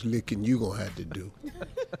idea how much licking you gonna have to do.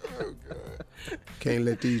 Can't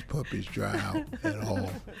let these puppies dry out at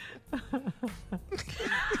all.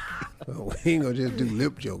 Well, we ain't gonna just do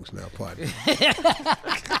lip jokes now, partner.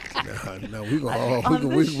 No, we gonna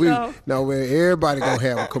everybody gonna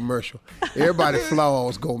have a commercial. Everybody's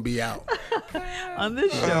flaws gonna be out. On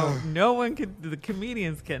this show, the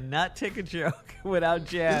comedians cannot take a joke without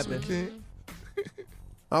jabbing.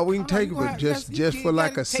 Oh, we can take it, but just for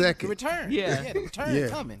like a second. The return. Yeah. The return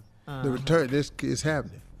is coming. The return, this is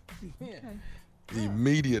happening.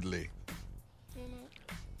 Immediately.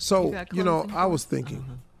 So, you know, I was thinking,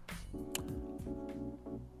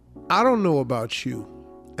 I don't know about you,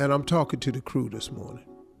 and I'm talking to the crew this morning.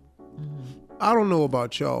 I don't know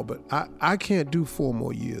about y'all, but I can't do 4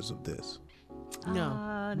 more years of this.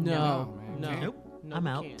 No. Nope. I'm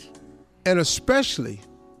out. And especially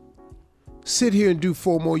sit here and do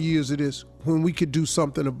 4 more years of this when we could do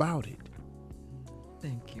something about it.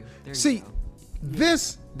 Thank you. See,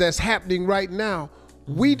 this that's happening right now,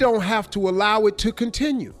 we don't have to allow it to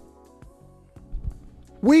continue.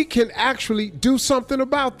 We can actually do something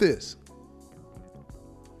about this.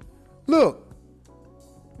 Look,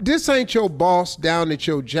 this ain't your boss down at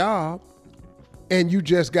your job and you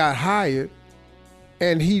just got hired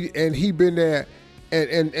and he been there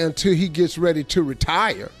and until he gets ready to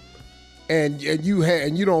retire and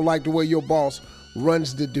you don't like the way your boss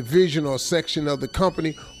runs the division or section of the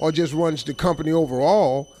company or just runs the company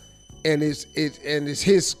overall and it's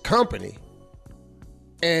his company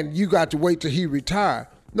and you got to wait till he retire.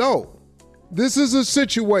 No, this is a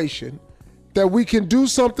situation that we can do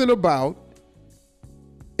something about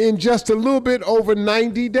in just a little bit over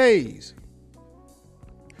 90 days.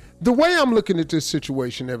 The way I'm looking at this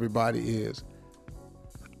situation, everybody, is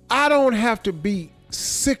I don't have to be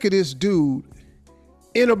sick of this dude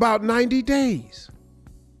in about 90 days.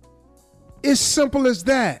 It's simple as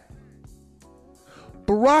that.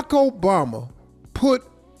 Barack Obama put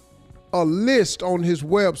a list on his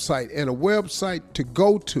website and a website to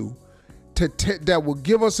go to that will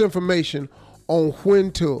give us information on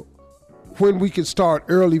when we can start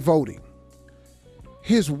early voting.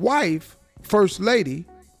 His wife, First Lady,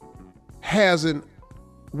 has a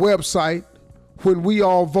website,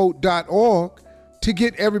 whenweallvote.org, to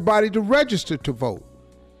get everybody to register to vote.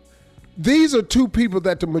 These are 2 people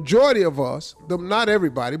that the majority of us, not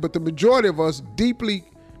everybody, but the majority of us deeply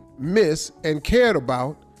miss and cared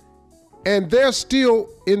about. And they're still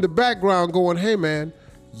in the background going, hey man,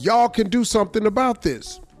 y'all can do something about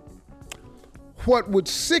this. What would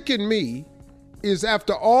sicken me is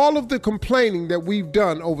after all of the complaining that we've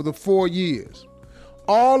done over the 4 years,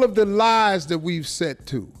 all of the lies that we've set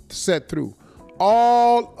through,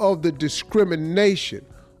 all of the discrimination,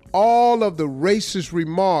 all of the racist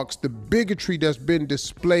remarks, the bigotry that's been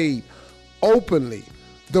displayed openly,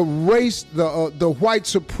 the white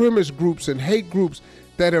supremacist groups and hate groups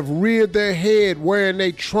that have reared their head wearing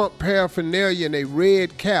their Trump paraphernalia and their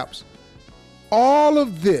red caps. All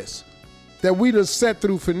of this that we done set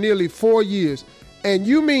through for nearly 4 years, and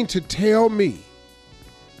you mean to tell me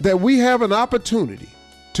that we have an opportunity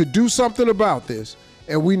to do something about this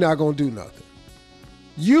and we not gonna do nothing?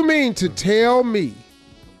 You mean to tell me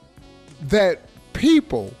that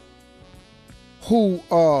people who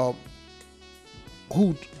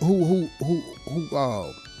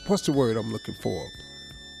what's the word I'm looking for?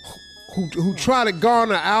 Who try to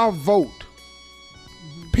garner our vote,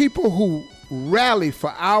 people who rally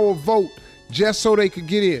for our vote just so they could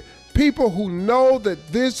get in. People who know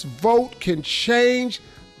that this vote can change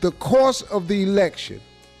the course of the election.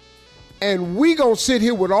 And we gonna sit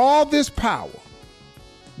here with all this power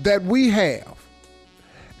that we have,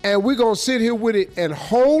 and we're gonna sit here with it and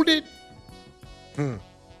hold it.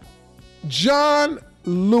 John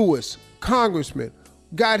Lewis, congressman,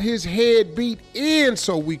 got his head beat in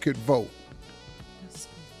so we could vote.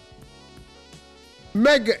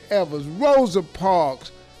 Medgar Evers, Rosa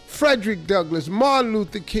Parks, Frederick Douglass, Martin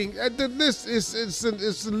Luther King. The list it's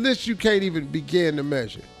a list you can't even begin to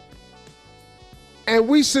measure. And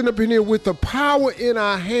we sit up in here with the power in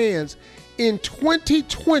our hands in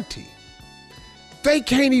 2020. They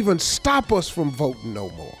can't even stop us from voting no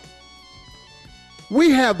more.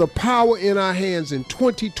 We have the power in our hands in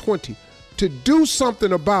 2020 to do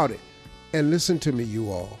something about it. And listen to me,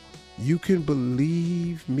 you all. You can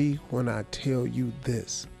believe me when I tell you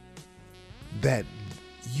this, that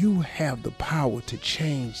you have the power to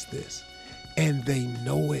change this. And they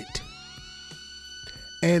know it.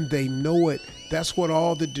 And they know it. That's what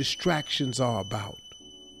all the distractions are about.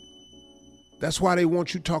 That's why they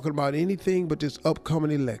want you talking about anything but this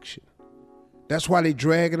upcoming election. That's why they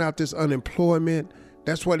dragging out this unemployment.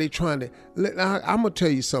 That's why they trying to. I'm going to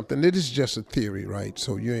tell you something. This is just a theory, right?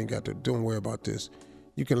 So you ain't got to, don't worry about this.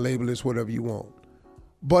 You can label this whatever you want.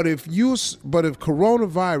 But if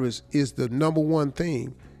coronavirus is the number one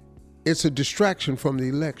thing, it's a distraction from the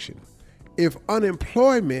election. If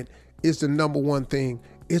unemployment is the number one thing,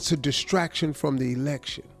 it's a distraction from the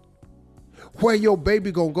election. Where your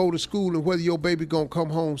baby gonna go to school and whether your baby gonna come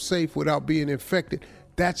home safe without being infected,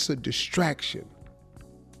 that's a distraction.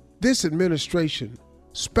 This administration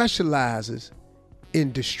specializes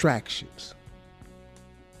in distractions.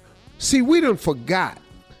 See, we done forgot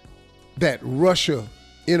that Russia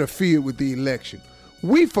interfered with the election.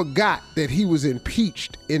 We forgot that he was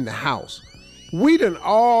impeached in the House. We done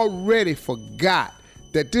already forgot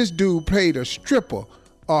that this dude paid a stripper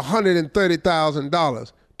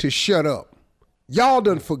 $130,000 to shut up. Y'all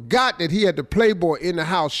done forgot that he had the Playboy in the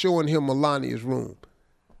house showing him Melania's room.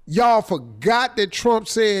 Y'all forgot that Trump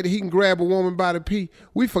said he can grab a woman by the pee.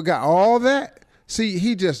 We forgot all that. See,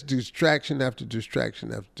 he just distraction after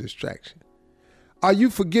distraction after distraction. Are you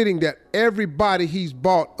forgetting that everybody he's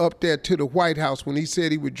brought up there to the White House when he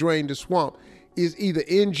said he would drain the swamp is either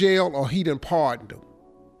in jail or he done pardoned them?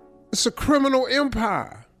 It's a criminal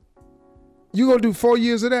empire. You gonna do 4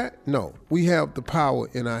 years of that? No, we have the power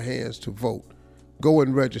in our hands to vote. Go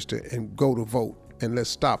and register and go to vote, and let's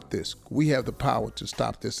stop this. We have the power to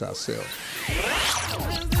stop this ourselves.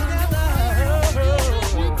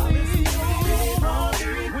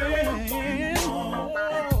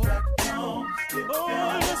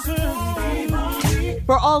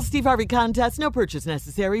 For all Steve Harvey contests, no purchase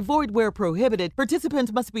necessary, void where prohibited.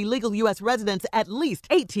 Participants must be legal U.S. residents at least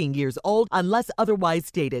 18 years old unless otherwise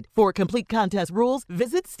stated. For complete contest rules,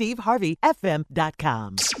 visit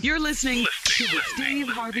SteveHarveyFM.com. You're listening to the Steve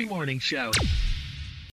Harvey Morning Show.